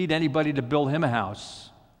he didn't need anybody to build him a house.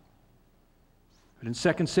 But in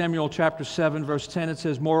 2 Samuel chapter 7, verse 10, it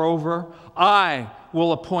says, moreover, I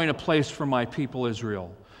will appoint a place for my people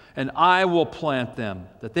Israel, and I will plant them,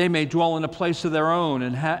 that they may dwell in a place of their own,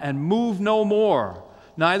 and move no more.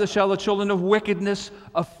 Neither shall the children of wickedness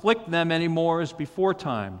afflict them any more as before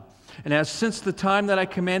time. And as since the time that I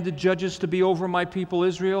commanded judges to be over my people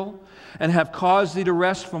Israel, and have caused thee to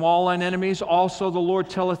rest from all thine enemies, also the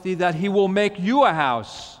Lord telleth thee that he will make you a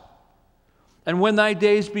house. And when thy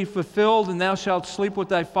days be fulfilled, and thou shalt sleep with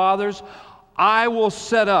thy fathers, I will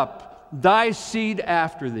set up thy seed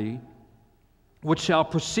after thee, which shall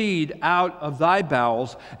proceed out of thy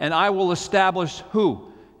bowels, and I will establish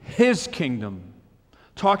who? His kingdom.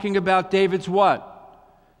 Talking about David's what?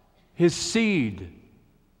 His seed.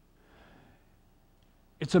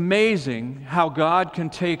 It's amazing how God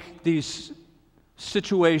can take these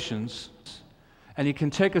situations, and he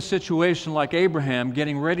can take a situation like Abraham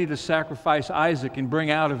getting ready to sacrifice Isaac and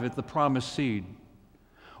bring out of it the promised seed.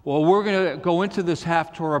 Well, we're going to go into this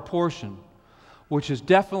Haftorah portion, which is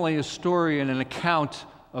definitely a story and an account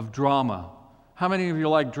of drama. How many of you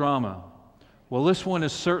like drama? Well, this one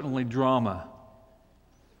is certainly drama.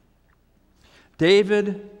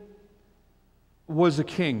 David was a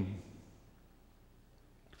king.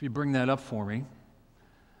 If you bring that up for me.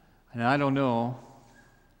 And I don't know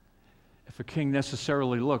if a king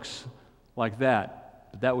necessarily looks like that,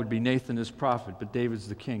 but that would be Nathan as prophet, but David's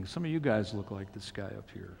the king. Some of you guys look like this guy up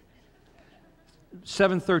here.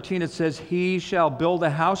 7:13 it says, "He shall build a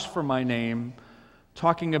house for my name,"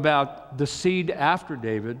 talking about the seed after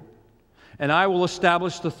David, "and I will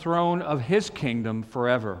establish the throne of his kingdom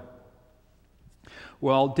forever."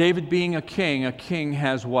 Well, David being a king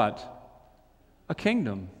has what? A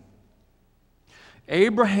kingdom.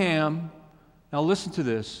 Abraham, now listen to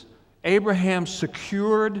this, Abraham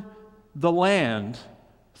secured the land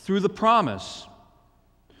through the promise,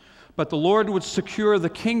 but the Lord would secure the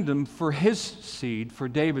kingdom for his seed, for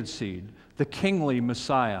David's seed, the kingly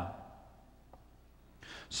Messiah.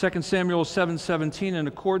 2 Samuel 7:17, in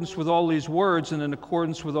accordance with all these words and in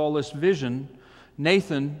accordance with all this vision,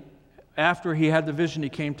 Nathan, after he had the vision, he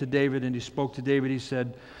came to David and he spoke to David. He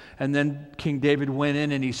said, and then King David went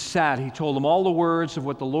in and he sat. He told him all the words of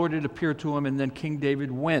what the Lord had appeared to him, and then King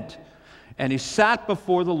David went. And he sat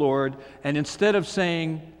before the Lord, and instead of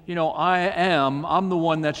saying, I'm the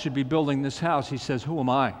one that should be building this house, he says, who am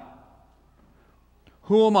I?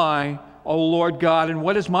 Who am I, O Lord God, and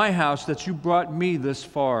what is my house that you brought me this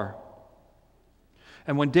far?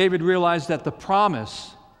 And when David realized that the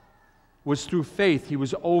promise was through faith, he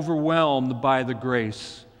was overwhelmed by the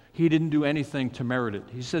grace. He didn't do anything to merit it.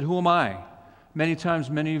 He said, who am I? Many times,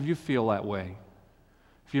 many of you feel that way.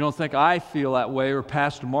 If you don't think I feel that way, or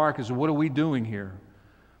Pastor Mark is, what are we doing here?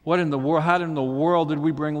 What in the world? How in the world did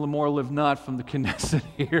we bring Lemore Live Not from the Knesset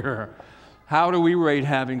here? How do we rate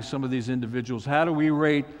having some of these individuals? How do we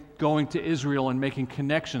rate going to Israel and making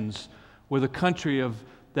connections with a country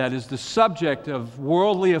that is the subject of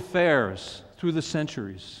worldly affairs through the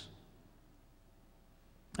centuries?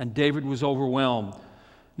 And David was overwhelmed.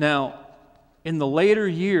 Now, in the later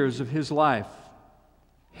years of his life,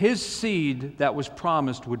 his seed that was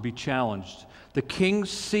promised would be challenged. The king's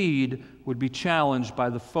seed would be challenged by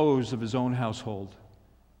the foes of his own household.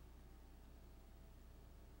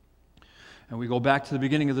 And we go back to the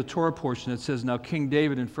beginning of the Torah portion. It says, now King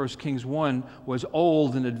David in 1 Kings 1 was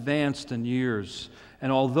old and advanced in years.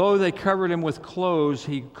 And although they covered him with clothes,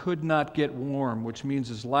 he could not get warm, which means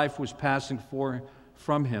his life was passing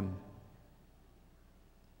from him.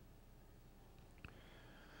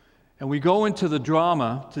 And we go into the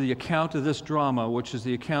drama, to the account of this drama, which is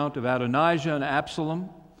the account of Adonijah and Absalom.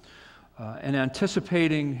 And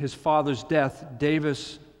anticipating his father's death,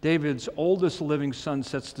 David's oldest living son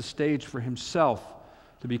sets the stage for himself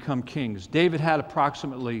to become kings. David had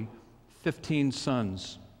approximately 15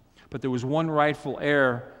 sons, but there was one rightful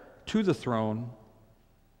heir to the throne,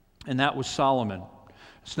 and that was Solomon.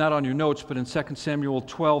 It's not on your notes, but in 2 Samuel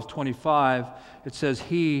 12:25, it says,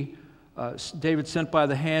 David sent by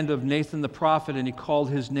the hand of Nathan the prophet, and he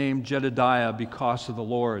called his name Jedediah because of the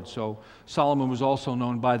Lord. So Solomon was also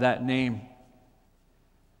known by that name.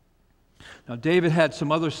 Now, David had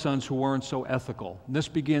some other sons who weren't so ethical. And this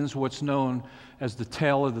begins what's known as the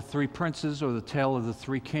tale of the three princes, or the tale of the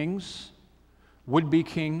three kings, would-be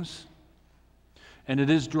kings. And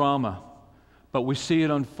it is drama, but we see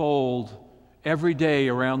it unfold every day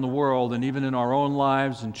around the world, and even in our own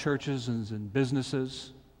lives, in churches and in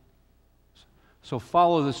businesses. So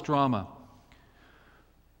follow this drama.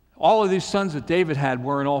 All of these sons that David had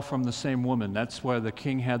weren't all from the same woman. That's why the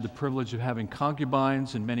king had the privilege of having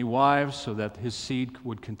concubines and many wives, so that his seed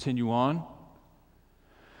would continue on.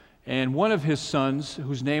 And one of his sons,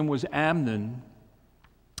 whose name was Amnon,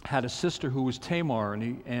 had a sister who was Tamar,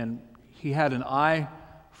 and he had an eye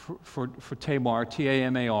for Tamar,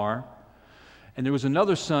 Tamar. And there was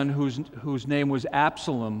another son whose name was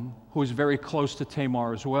Absalom, who was very close to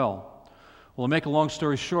Tamar as well. Well, to make a long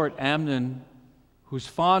story short, Amnon, who's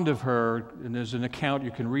fond of her, and there's an account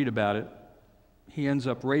you can read about it, he ends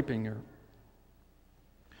up raping her.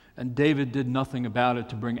 And David did nothing about it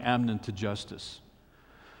to bring Amnon to justice,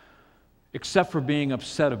 except for being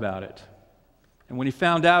upset about it. And when he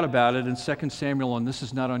found out about it in 2 Samuel, and this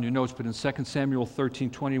is not on your notes, but in 2 Samuel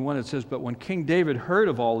 13:21, it says, but when King David heard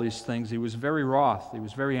of all these things, he was very wroth, he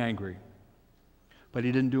was very angry, but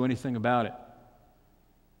he didn't do anything about it.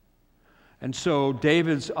 And so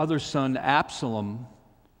David's other son, Absalom,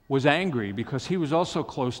 was angry because he was also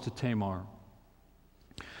close to Tamar.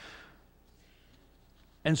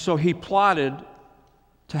 And so he plotted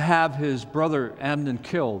to have his brother Amnon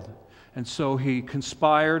killed. And so he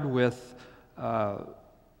conspired with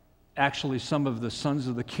actually some of the sons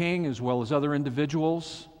of the king as well as other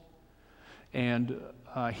individuals. And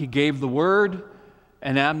he gave the word,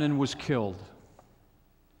 and Amnon was killed.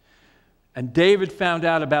 And David found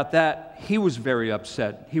out about that. He was very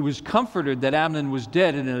upset. He was comforted that Amnon was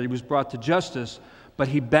dead and that he was brought to justice, but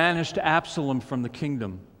he banished Absalom from the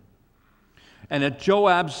kingdom. And at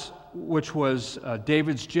Joab's, which was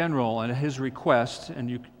David's general, and at his request,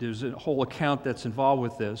 and there's a whole account that's involved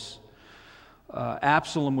with this,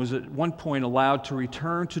 Absalom was at one point allowed to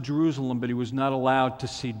return to Jerusalem, but he was not allowed to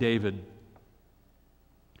see David.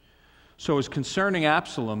 So as concerning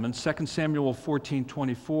Absalom, in 2 Samuel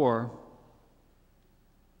 14:24,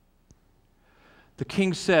 the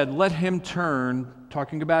king said, "Let him turn,"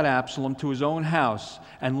 talking about Absalom, "to his own house,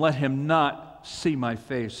 and let him not see my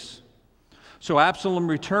face." So Absalom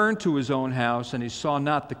returned to his own house, and he saw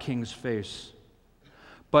not the king's face.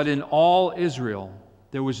 But in all Israel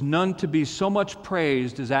there was none to be so much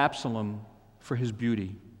praised as Absalom for his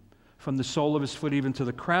beauty. From the sole of his foot even to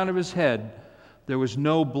the crown of his head, there was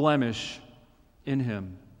no blemish in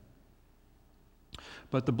him.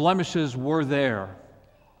 But the blemishes were there.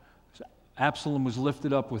 Absalom was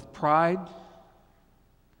lifted up with pride,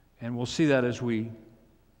 and we'll see that as we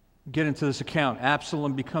get into this account.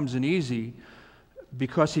 Absalom becomes uneasy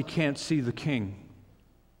because he can't see the king.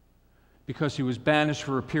 Because he was banished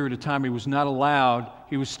for a period of time, he was not allowed.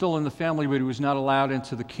 He was still in the family, but he was not allowed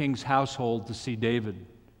into the king's household to see David.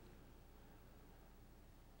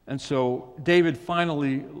 And so David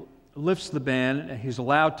finally lifts the ban, and he's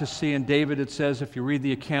allowed to see. And David, it says, if you read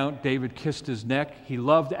the account, David kissed his neck. He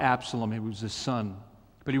loved Absalom. He was his son.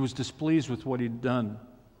 But he was displeased with what he'd done.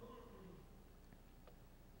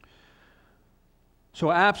 So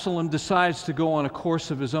Absalom decides to go on a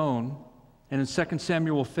course of his own. And in 2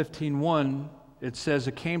 Samuel 15:1, it says,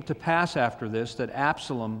 "It came to pass after this that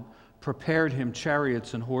Absalom prepared him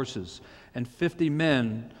chariots and horses, and 50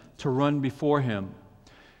 men to run before him."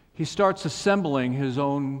 He starts assembling his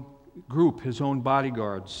own group, his own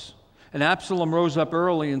bodyguards. And Absalom rose up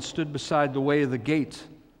early and stood beside the way of the gate.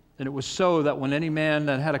 And it was so that when any man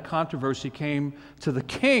that had a controversy came to the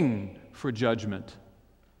king for judgment,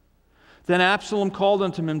 then Absalom called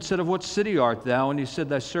unto him and said, "Of what city art thou?" And he said,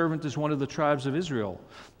 "Thy servant is one of the tribes of Israel."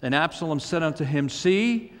 And Absalom said unto him,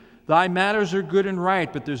 "See, thy matters are good and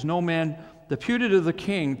right, but there's no man deputed of the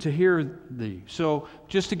king to hear thee." So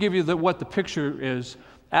just to give you what the picture is,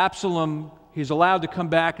 Absalom, he's allowed to come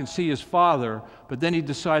back and see his father, but then he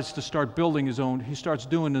decides to start building his own, he starts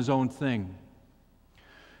doing his own thing.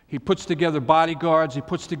 He puts together bodyguards, he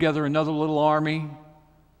puts together another little army,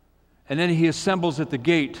 and then he assembles at the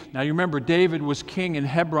gate. Now you remember, David was king in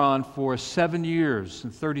Hebron for 7 years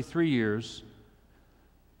and 33 years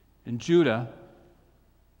in Judah.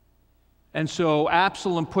 And so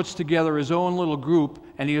Absalom puts together his own little group,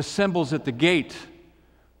 and he assembles at the gate.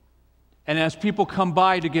 And as people come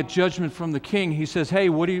by to get judgment from the king, he says, "Hey,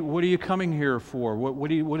 what are you coming here for?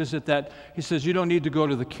 What is it that..." He says, "You don't need to go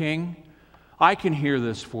to the king. I can hear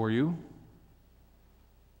this for you."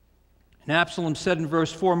 And Absalom said in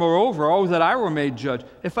verse 4, "Moreover, oh, that I were made judge.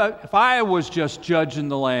 If I was just judge in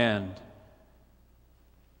the land,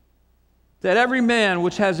 that every man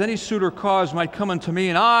which has any suit or cause might come unto me,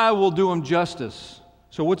 and I will do him justice."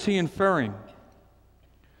 So what's he inferring?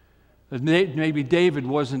 That maybe David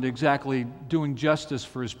wasn't exactly doing justice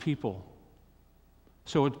for his people.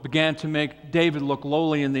 So it began to make David look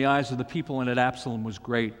lowly in the eyes of the people, and that Absalom was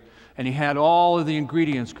great. And he had all of the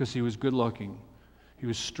ingredients because he was good looking. He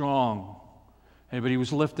was strong. But he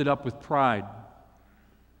was lifted up with pride.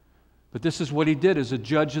 But this is what he did as a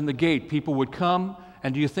judge in the gate. People would come,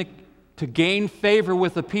 and do you think to gain favor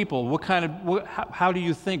with the people, how do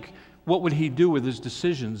you think, what would he do with his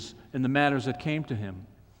decisions in the matters that came to him?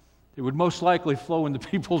 It would most likely flow in the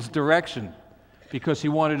people's direction because he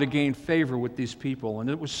wanted to gain favor with these people. And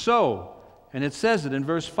it was so. And it says it in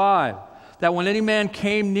verse 5, that when any man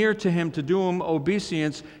came near to him to do him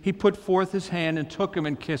obeisance, he put forth his hand and took him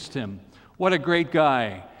and kissed him. What a great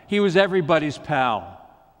guy. He was everybody's pal.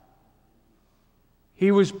 He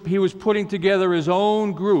was putting together his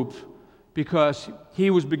own group because he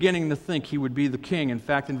was beginning to think he would be the king. In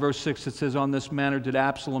fact, in verse 6 it says, "On this manner did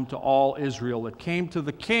Absalom to all Israel." It came to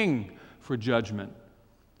the king for judgment.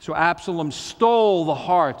 So Absalom stole the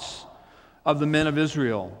hearts of the men of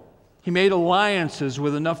Israel. He made alliances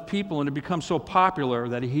with enough people, and it became so popular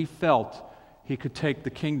that he felt he could take the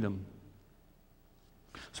kingdom.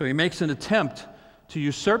 So he makes an attempt to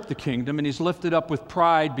usurp the kingdom, and he's lifted up with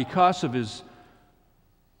pride because of his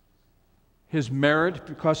merit,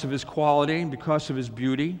 because of his quality, and because of his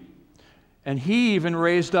beauty. And he even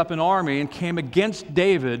raised up an army and came against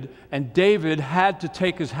David, and David had to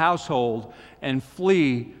take his household and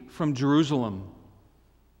flee from Jerusalem.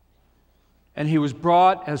 And he was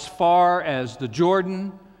brought as far as the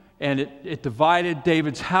Jordan, and it divided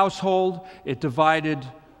David's household. It divided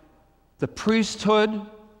the priesthood,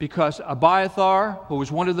 because Abiathar, who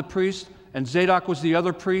was one of the priests, and Zadok was the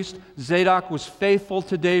other priest. Zadok was faithful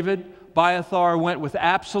to David. Abiathar went with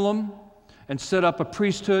Absalom and set up a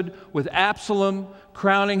priesthood with Absalom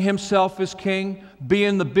crowning himself as king,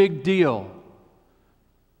 being the big deal,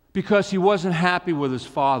 because he wasn't happy with his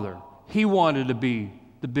father. He wanted to be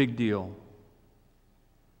the big deal.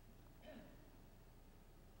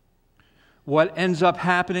 What ends up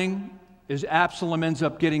happening is Absalom ends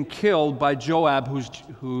up getting killed by Joab,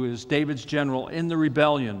 who is David's general, in the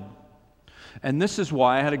rebellion. And this is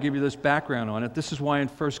why, I had to give you this background on it, this is why in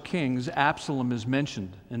 1 Kings, Absalom is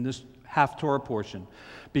mentioned in this half-Torah portion,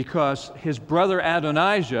 because his brother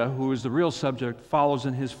Adonijah, who is the real subject, follows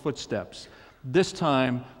in his footsteps, this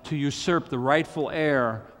time to usurp the rightful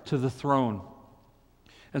heir to the throne.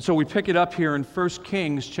 And so we pick it up here in 1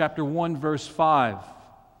 Kings chapter 1, verse 5.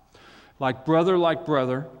 Like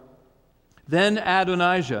brother. Then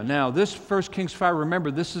Adonijah. Now, this 1 Kings 5,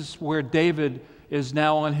 remember, this is where David is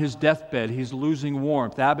now on his deathbed. He's losing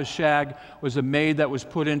warmth. Abishag was a maid that was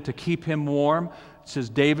put in to keep him warm. It says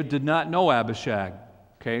David did not know Abishag.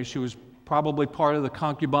 Okay, she was probably part of the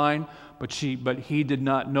concubine, but he did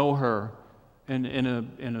not know her in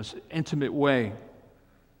an intimate way.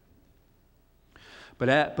 But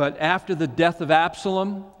after the death of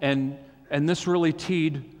Absalom, and this really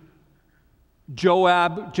teed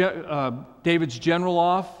Joab, David's general,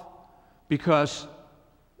 off, because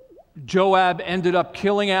Joab ended up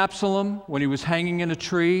killing Absalom when he was hanging in a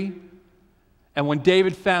tree. And when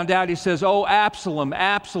David found out, he says, "Oh, Absalom,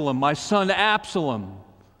 Absalom, my son Absalom."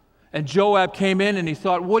 And Joab came in and he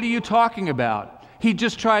thought, "What are you talking about? He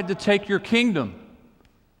just tried to take your kingdom."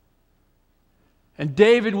 And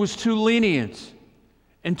David was too lenient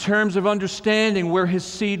in terms of understanding where his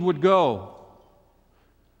seed would go.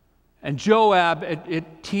 And Joab,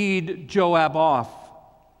 it teed Joab off,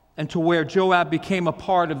 and to where Joab became a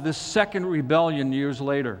part of this second rebellion years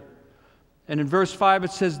later. And in verse 5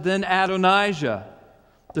 it says, "Then Adonijah,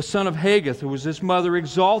 the son of Haggith, who was his mother,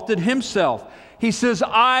 exalted himself." He says,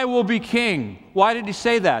 "I will be king." Why did he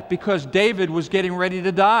say that? Because David was getting ready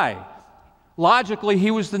to die. Logically, he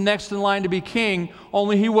was the next in line to be king,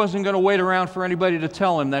 only he wasn't going to wait around for anybody to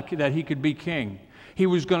tell him that he could be king. He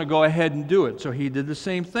was going to go ahead and do it, so he did the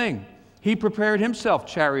same thing. He prepared himself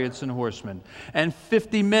chariots and horsemen, and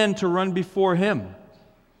 50 men to run before him.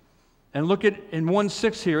 And look at in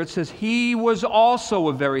 1:6 here, it says, "He was also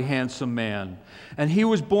a very handsome man, and he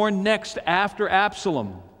was born next after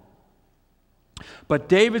Absalom." But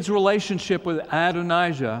David's relationship with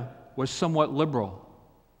Adonijah was somewhat liberal.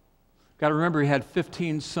 Got to remember, he had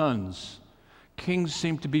 15 sons. Kings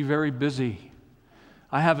seem to be very busy.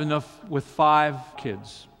 I have enough with 5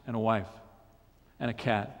 kids and a wife and a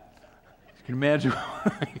cat. You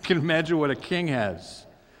can imagine what a king has.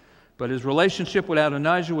 But his relationship with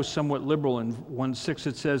Adonijah was somewhat liberal. In 1:6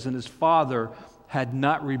 it says, "And his father had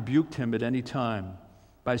not rebuked him at any time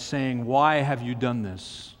by saying, 'Why have you done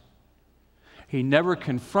this?'" He never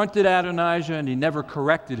confronted Adonijah, and he never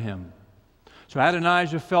corrected him. So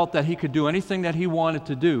Adonijah felt that he could do anything that he wanted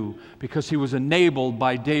to do because he was enabled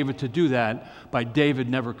by David to do that, by David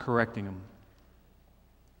never correcting him.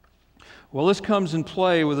 Well, this comes in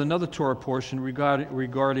play with another Torah portion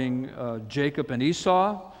regarding Jacob and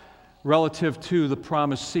Esau, relative to the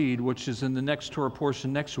promised seed, which is in the next Torah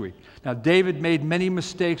portion next week. Now, David made many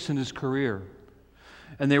mistakes in his career,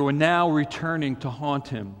 and they were now returning to haunt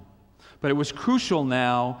him. But it was crucial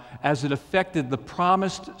now as it affected the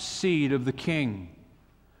promised seed of the king,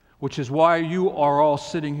 which is why you are all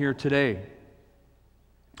sitting here today.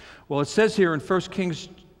 Well, it says here in 1 Kings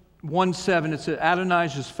 1:7, it says,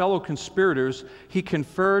 "Adonijah's fellow conspirators, he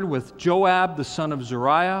conferred with Joab, the son of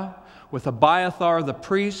Zeruiah, with Abiathar the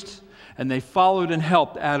priest, and they followed and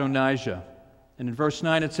helped Adonijah." And in verse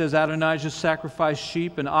 9 it says, "Adonijah sacrificed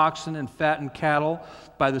sheep and oxen and fattened cattle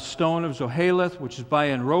by the stone of Zoheleth, which is by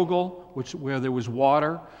En-rogel, where there was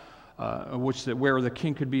water, where the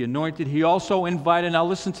king could be anointed. He also invited," now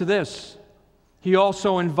listen to this, "he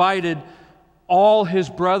also invited all his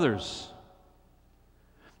brothers,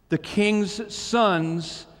 the king's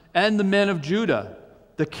sons and the men of Judah,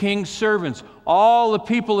 the king's servants," all the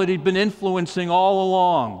people that he'd been influencing all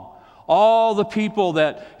along, all the people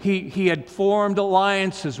that he had formed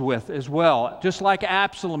alliances with as well, just like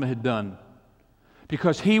Absalom had done,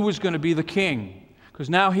 because he was going to be the king, because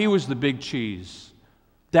now he was the big cheese.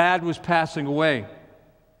 Dad was passing away.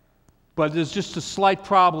 But there's just a slight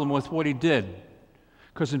problem with what he did,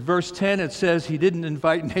 because in verse 10 it says he didn't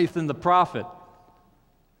invite Nathan the prophet.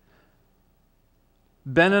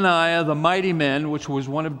 Benaniah, the mighty men, which was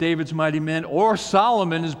one of David's mighty men, or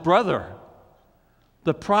Solomon, his brother.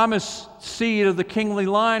 The promised seed of the kingly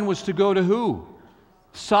line was to go to who?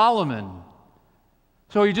 Solomon.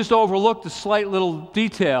 So he just overlooked a slight little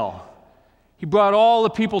detail. He brought all the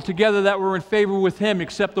people together that were in favor with him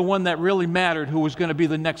except the one that really mattered, who was going to be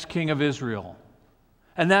the next king of Israel.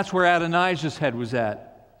 And that's where Adonijah's head was at.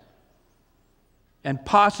 And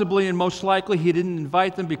possibly and most likely he didn't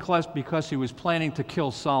invite them because he was planning to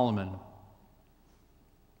kill Solomon.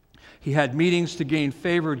 He had meetings to gain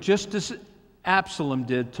favor just as Absalom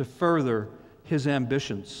did to further his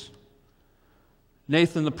ambitions.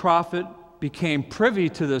 Nathan the prophet became privy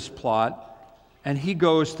to this plot, and he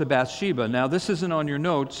goes to Bathsheba. Now, this isn't on your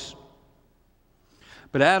notes,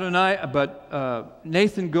 but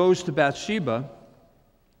Nathan goes to Bathsheba,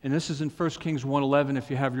 and this is in 1 Kings 1:11. If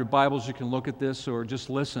you have your Bibles, you can look at this, or just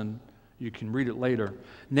listen. You can read it later.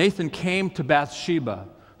 Nathan came to Bathsheba,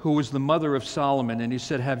 who was the mother of Solomon, and he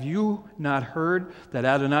said, "Have you not heard that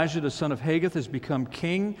Adonijah, the son of Haggith, has become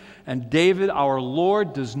king, and David, our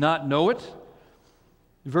Lord, does not know it?"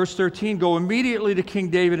 Verse 13, "Go immediately to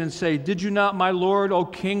King David and say, 'Did you not, my lord, O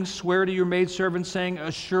king, swear to your maidservant, saying,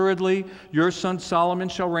 Assuredly your son Solomon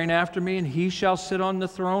shall reign after me, and he shall sit on the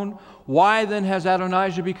throne? Why then has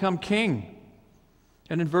Adonijah become king?'"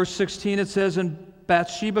 And in verse 16 it says, "And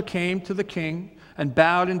Bathsheba came to the king and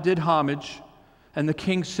bowed and did homage. And the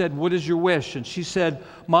king said, 'What is your wish?' And she said,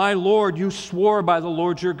 'My lord, you swore by the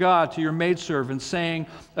Lord your God to your maidservant, saying,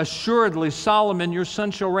 Assuredly Solomon your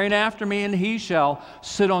son shall reign after me, and he shall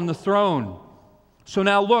sit on the throne. So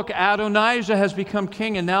now look, Adonijah has become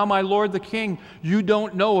king, and now my lord the king, you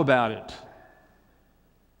don't know about it.'"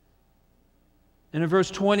 And in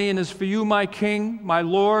verse 20, "And as for you, my king, my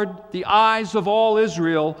lord, the eyes of all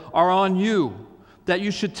Israel are on you, that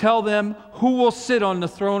you should tell them who will sit on the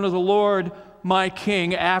throne of the Lord my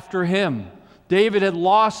king after him." David had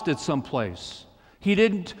lost it someplace. He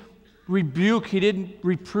didn't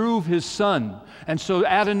reprove his son. And so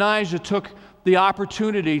Adonijah took the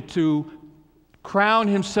opportunity to crown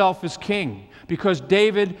himself as king, because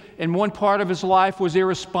David, in one part of his life, was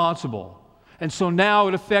irresponsible. And so now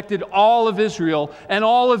it affected all of Israel and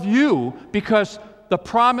all of you, because the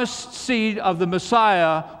promised seed of the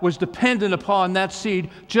Messiah was dependent upon that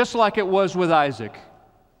seed, just like it was with Isaac.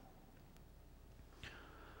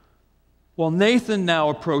 Well, Nathan now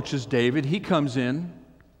approaches David. He comes in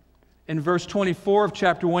verse 24 of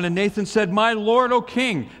chapter 1, "And Nathan said, My lord, O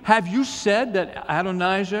king, have you said that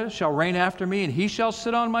Adonijah shall reign after me, and he shall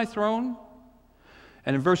sit on my throne?"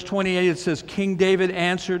 And in verse 28 it says, "King David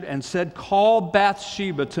answered and said, Call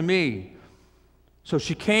Bathsheba to me. So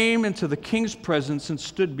she came into the king's presence and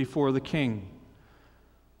stood before the king."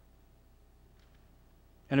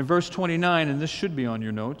 And in verse 29, and this should be on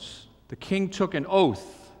your notes, the king took an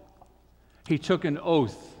oath. He took an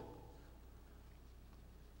oath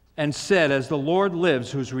and said, "As the Lord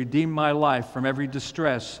lives, who has redeemed my life from every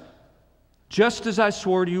distress, just as I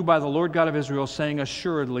swore to you by the Lord God of Israel, saying,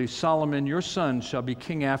 Assuredly Solomon your son shall be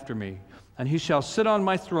king after me, and he shall sit on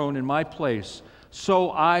my throne in my place,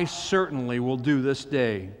 so I certainly will do this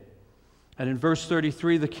day." And in verse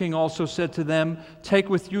 33, the king also said to them, "Take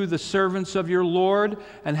with you the servants of your Lord,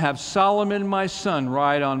 and have Solomon my son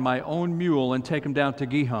ride on my own mule, and take him down to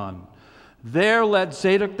Gihon. There let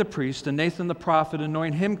Zadok the priest and Nathan the prophet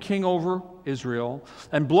anoint him king over Israel,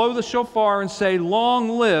 and blow the shofar and say, Long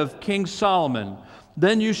live King Solomon.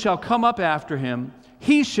 Then you shall come up after him.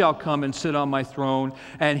 He shall come and sit on my throne,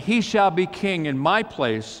 and he shall be king in my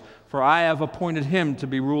place, for I have appointed him to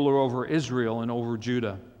be ruler over Israel and over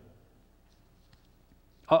Judah."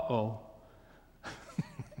 Uh-oh.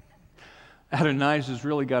 Adonijah's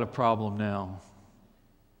really got a problem now.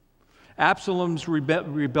 Absalom's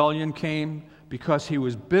rebellion came because he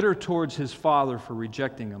was bitter towards his father for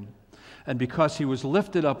rejecting him, and because he was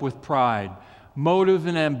lifted up with pride, motive,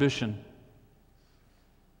 and ambition,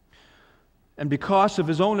 and because of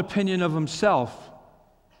his own opinion of himself,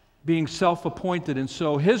 being self-appointed, and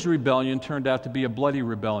so his rebellion turned out to be a bloody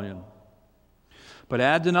rebellion. But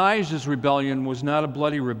Adonijah's rebellion was not a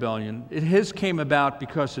bloody rebellion. His came about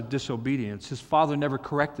because of disobedience. His father never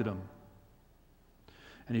corrected him.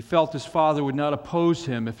 And he felt his father would not oppose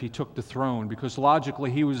him if he took the throne, because logically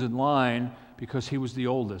he was in line because he was the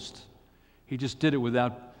oldest. He just did it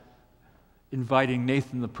without inviting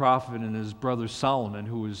Nathan the prophet and his brother Solomon,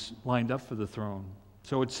 who was lined up for the throne.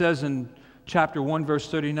 So it says in chapter 1, verse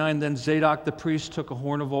 39, "Then Zadok the priest took a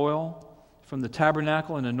horn of oil from the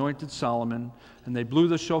tabernacle and anointed Solomon, and they blew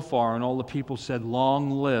the shofar, and all the people said,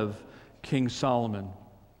 Long live King Solomon."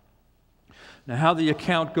 Now how the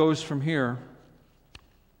account goes from here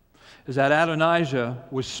is that Adonijah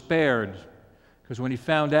was spared, because when he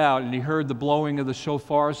found out and he heard the blowing of the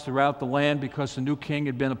shofars throughout the land because the new king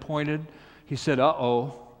had been appointed, he said,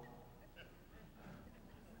 uh-oh,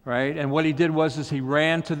 right? And what he did was he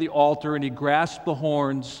ran to the altar and he grasped the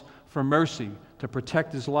horns for mercy to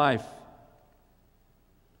protect his life.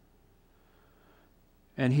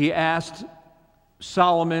 And he asked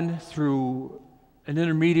Solomon through an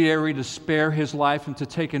intermediary to spare his life and to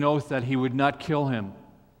take an oath that he would not kill him.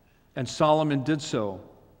 And Solomon did so.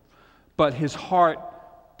 But his heart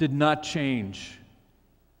did not change.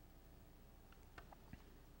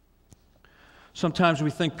 Sometimes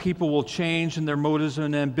we think people will change in their motives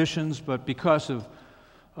and ambitions, but because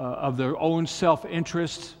of their own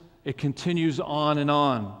self-interest, it continues on and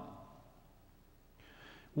on.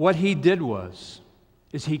 What he did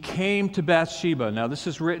is he came to Beersheba. Now, this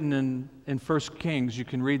is written in 1 Kings. You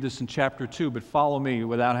can read this in chapter 2, but follow me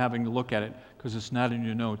without having to look at it because it's not in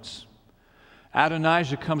your notes.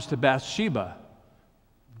 Adonijah comes to Beersheba,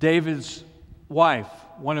 David's wife,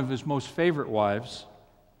 one of his most favorite wives,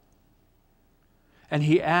 and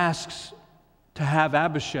he asks to have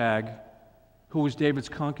Abishag, who was David's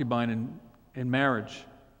concubine, in marriage.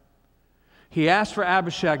 He asked for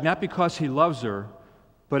Abishag not because he loves her,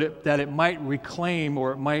 but that it might reclaim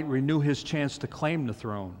or it might renew his chance to claim the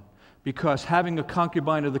throne. Because having a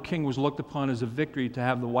concubine of the king was looked upon as a victory to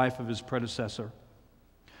have the wife of his predecessor.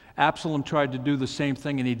 Absalom tried to do the same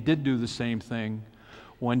thing, and he did do the same thing.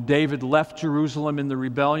 When David left Jerusalem in the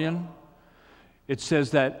rebellion, it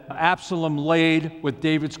says that Absalom laid with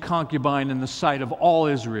David's concubine in the sight of all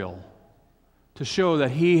Israel to show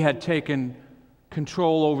that he had taken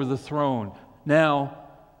control over the throne. Now,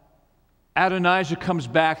 Adonijah comes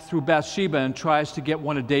back through Beersheba and tries to get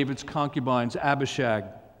one of David's concubines, Abishag.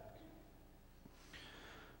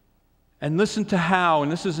 And listen to how,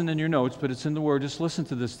 and this isn't in your notes, but it's in the Word, just listen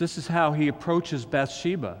to this. This is how he approaches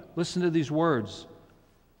Beersheba. Listen to these words.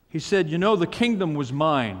 He said, "You know, the kingdom was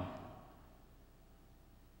mine."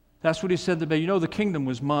 That's what he said to me. You know, the kingdom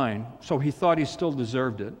was mine. So he thought he still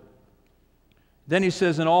deserved it. Then he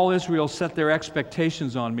says, "And all Israel set their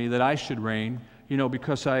expectations on me that I should reign, you know,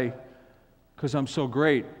 because I'm so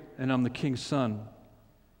great and I'm the king's son."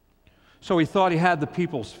 So he thought he had the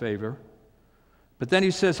people's favor. But then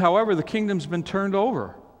he says, "However, the kingdom's been turned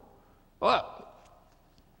over. Well,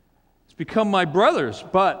 it's become my brother's."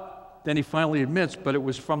 But then he finally admits, but it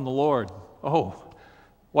was from the Lord. Oh,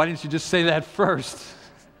 why didn't you just say that first?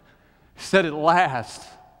 He said it last.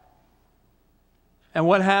 And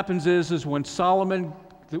what happens is when Solomon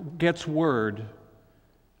gets word,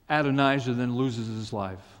 Adonijah then loses his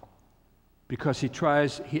life. Because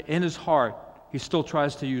in his heart, he still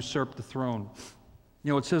tries to usurp the throne.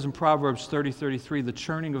 You know, it says in Proverbs 30:33, "The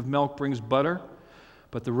churning of milk brings butter,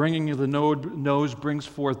 but the wringing of the nose brings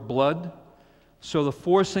forth blood. So the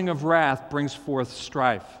forcing of wrath brings forth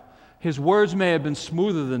strife." His words may have been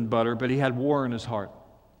smoother than butter, but he had war in his heart.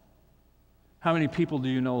 How many people do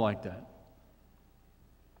you know like that?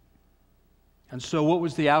 And so what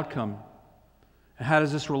was the outcome? And how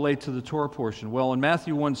does this relate to the Torah portion? Well, in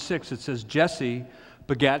Matthew 1:6, it says, "Jesse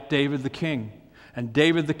begat David the king, and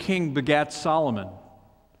David the king begat Solomon,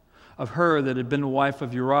 of her that had been the wife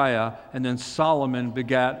of Uriah, and then Solomon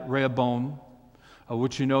begat Rehoboam," of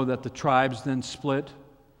which you know that the tribes then split.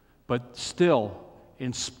 But still,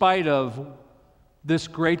 in spite of this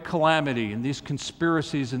great calamity and these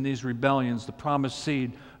conspiracies and these rebellions, the promised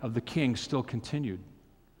seed of the king still continued.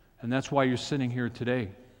 And that's why you're sitting here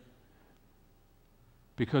today.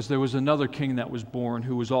 Because there was another king that was born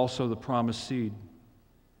who was also the promised seed.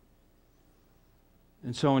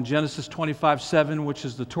 And so in Genesis 25:7, which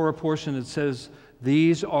is the Torah portion, it says,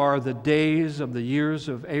 "These are the days of the years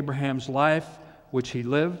of Abraham's life, which he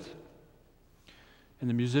lived." And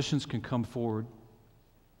the musicians can come forward.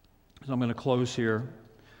 So I'm going to close here.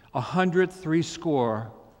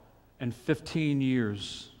 163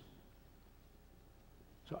 years.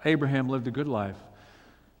 So Abraham lived a good life.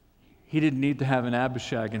 He didn't need to have an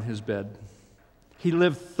Abishag in his bed. He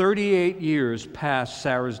lived 38 years past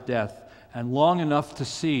Sarah's death, and long enough to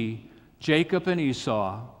see Jacob and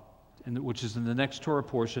Esau, which is in the next Torah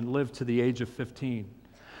portion, live to the age of 15.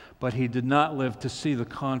 But he did not live to see the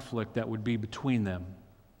conflict that would be between them,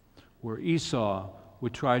 where Esau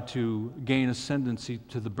would try to gain ascendancy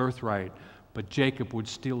to the birthright, but Jacob would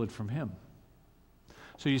steal it from him.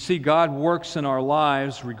 So you see, God works in our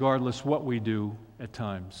lives, regardless what we do at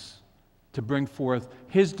times, to bring forth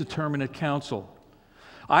his determinate counsel.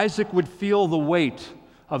 Isaac would feel the weight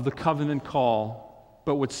of the covenant call,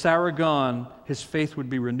 but with Sarah gone, his faith would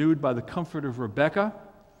be renewed by the comfort of Rebekah,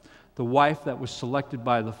 the wife that was selected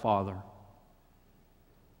by the father.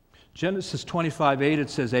 Genesis 25:8, it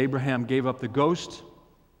says, "Abraham gave up the ghost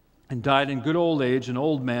and died in good old age, an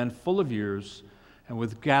old man full of years, and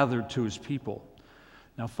was gathered to his people."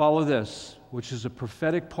 Now follow this, which is a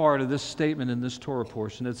prophetic part of this statement in this Torah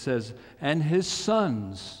portion. It says, and his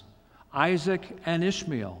sons, Isaac and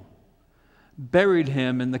Ishmael, buried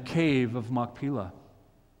him in the cave of Machpelah.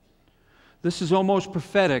 This is almost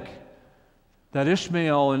prophetic that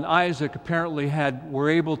Ishmael and Isaac apparently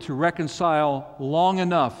were able to reconcile long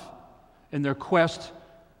enough in their quest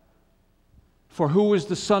for who was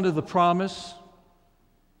the son of the promise.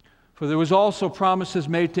 For there was also promises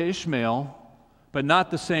made to Ishmael, but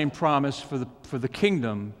not the same promise for the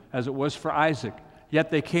kingdom as it was for Isaac.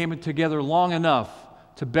 Yet they came together long enough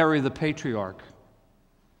to bury the patriarch.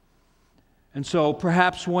 And so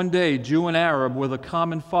perhaps one day, Jew and Arab with a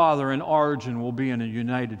common father and origin will be in a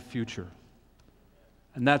united future.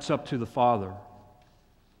 And that's up to the Father.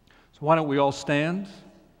 So why don't we all stand?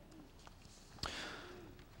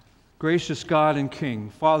 Gracious God and King,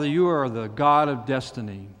 Father, you are the God of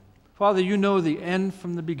destiny. Father, you know the end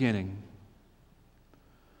from the beginning.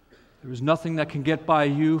 There is nothing that can get by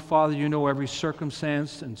you. Father, you know every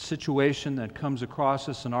circumstance and situation that comes across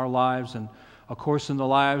us in our lives and, of course, in the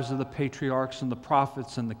lives of the patriarchs and the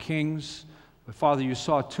prophets and the kings. But, Father, you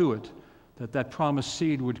saw to it that promised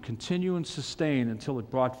seed would continue and sustain until it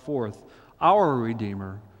brought forth our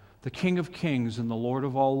Redeemer, the King of Kings and the Lord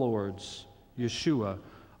of all lords, Yeshua,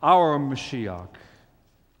 our Mashiach.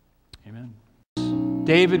 Amen.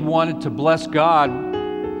 David wanted to bless God,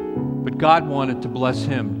 but God wanted to bless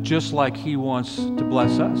him, just like he wants to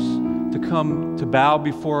bless us, to come to bow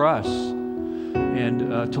before us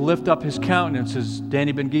and to lift up his countenance, as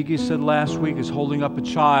Danny Ben-Gigi said last week, is holding up a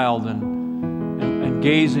child and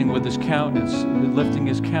gazing with his countenance, lifting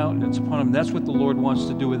his countenance upon him. That's what the Lord wants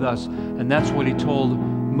to do with us, and that's what he told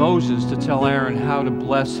Moses to tell Aaron how to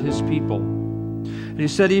bless his people. And he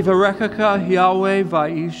said, Yivarechacha Yahweh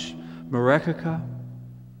va'ish merechacha,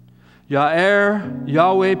 Ya'er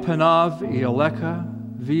Yahweh panav ialecha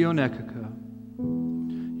v'yonechacha,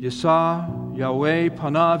 Yisa Yahweh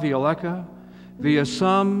panav ialecha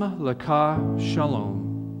v'yasam leka shalom.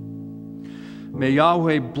 May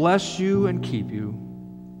Yahweh bless you and keep you.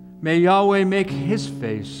 May Yahweh make his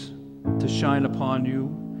face to shine upon you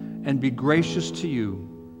and be gracious to you.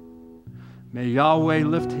 May Yahweh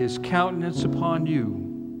lift his countenance upon you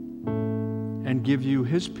and give you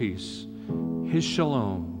his peace, his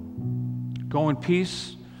shalom. Go in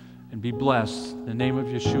peace and be blessed. In the name of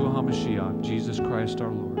Yeshua HaMashiach, Jesus Christ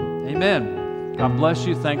our Lord. Amen. God bless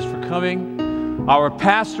you. Thanks for coming. Our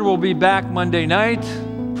pastor will be back Monday night.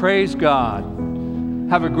 Praise God.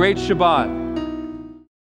 Have a great Shabbat.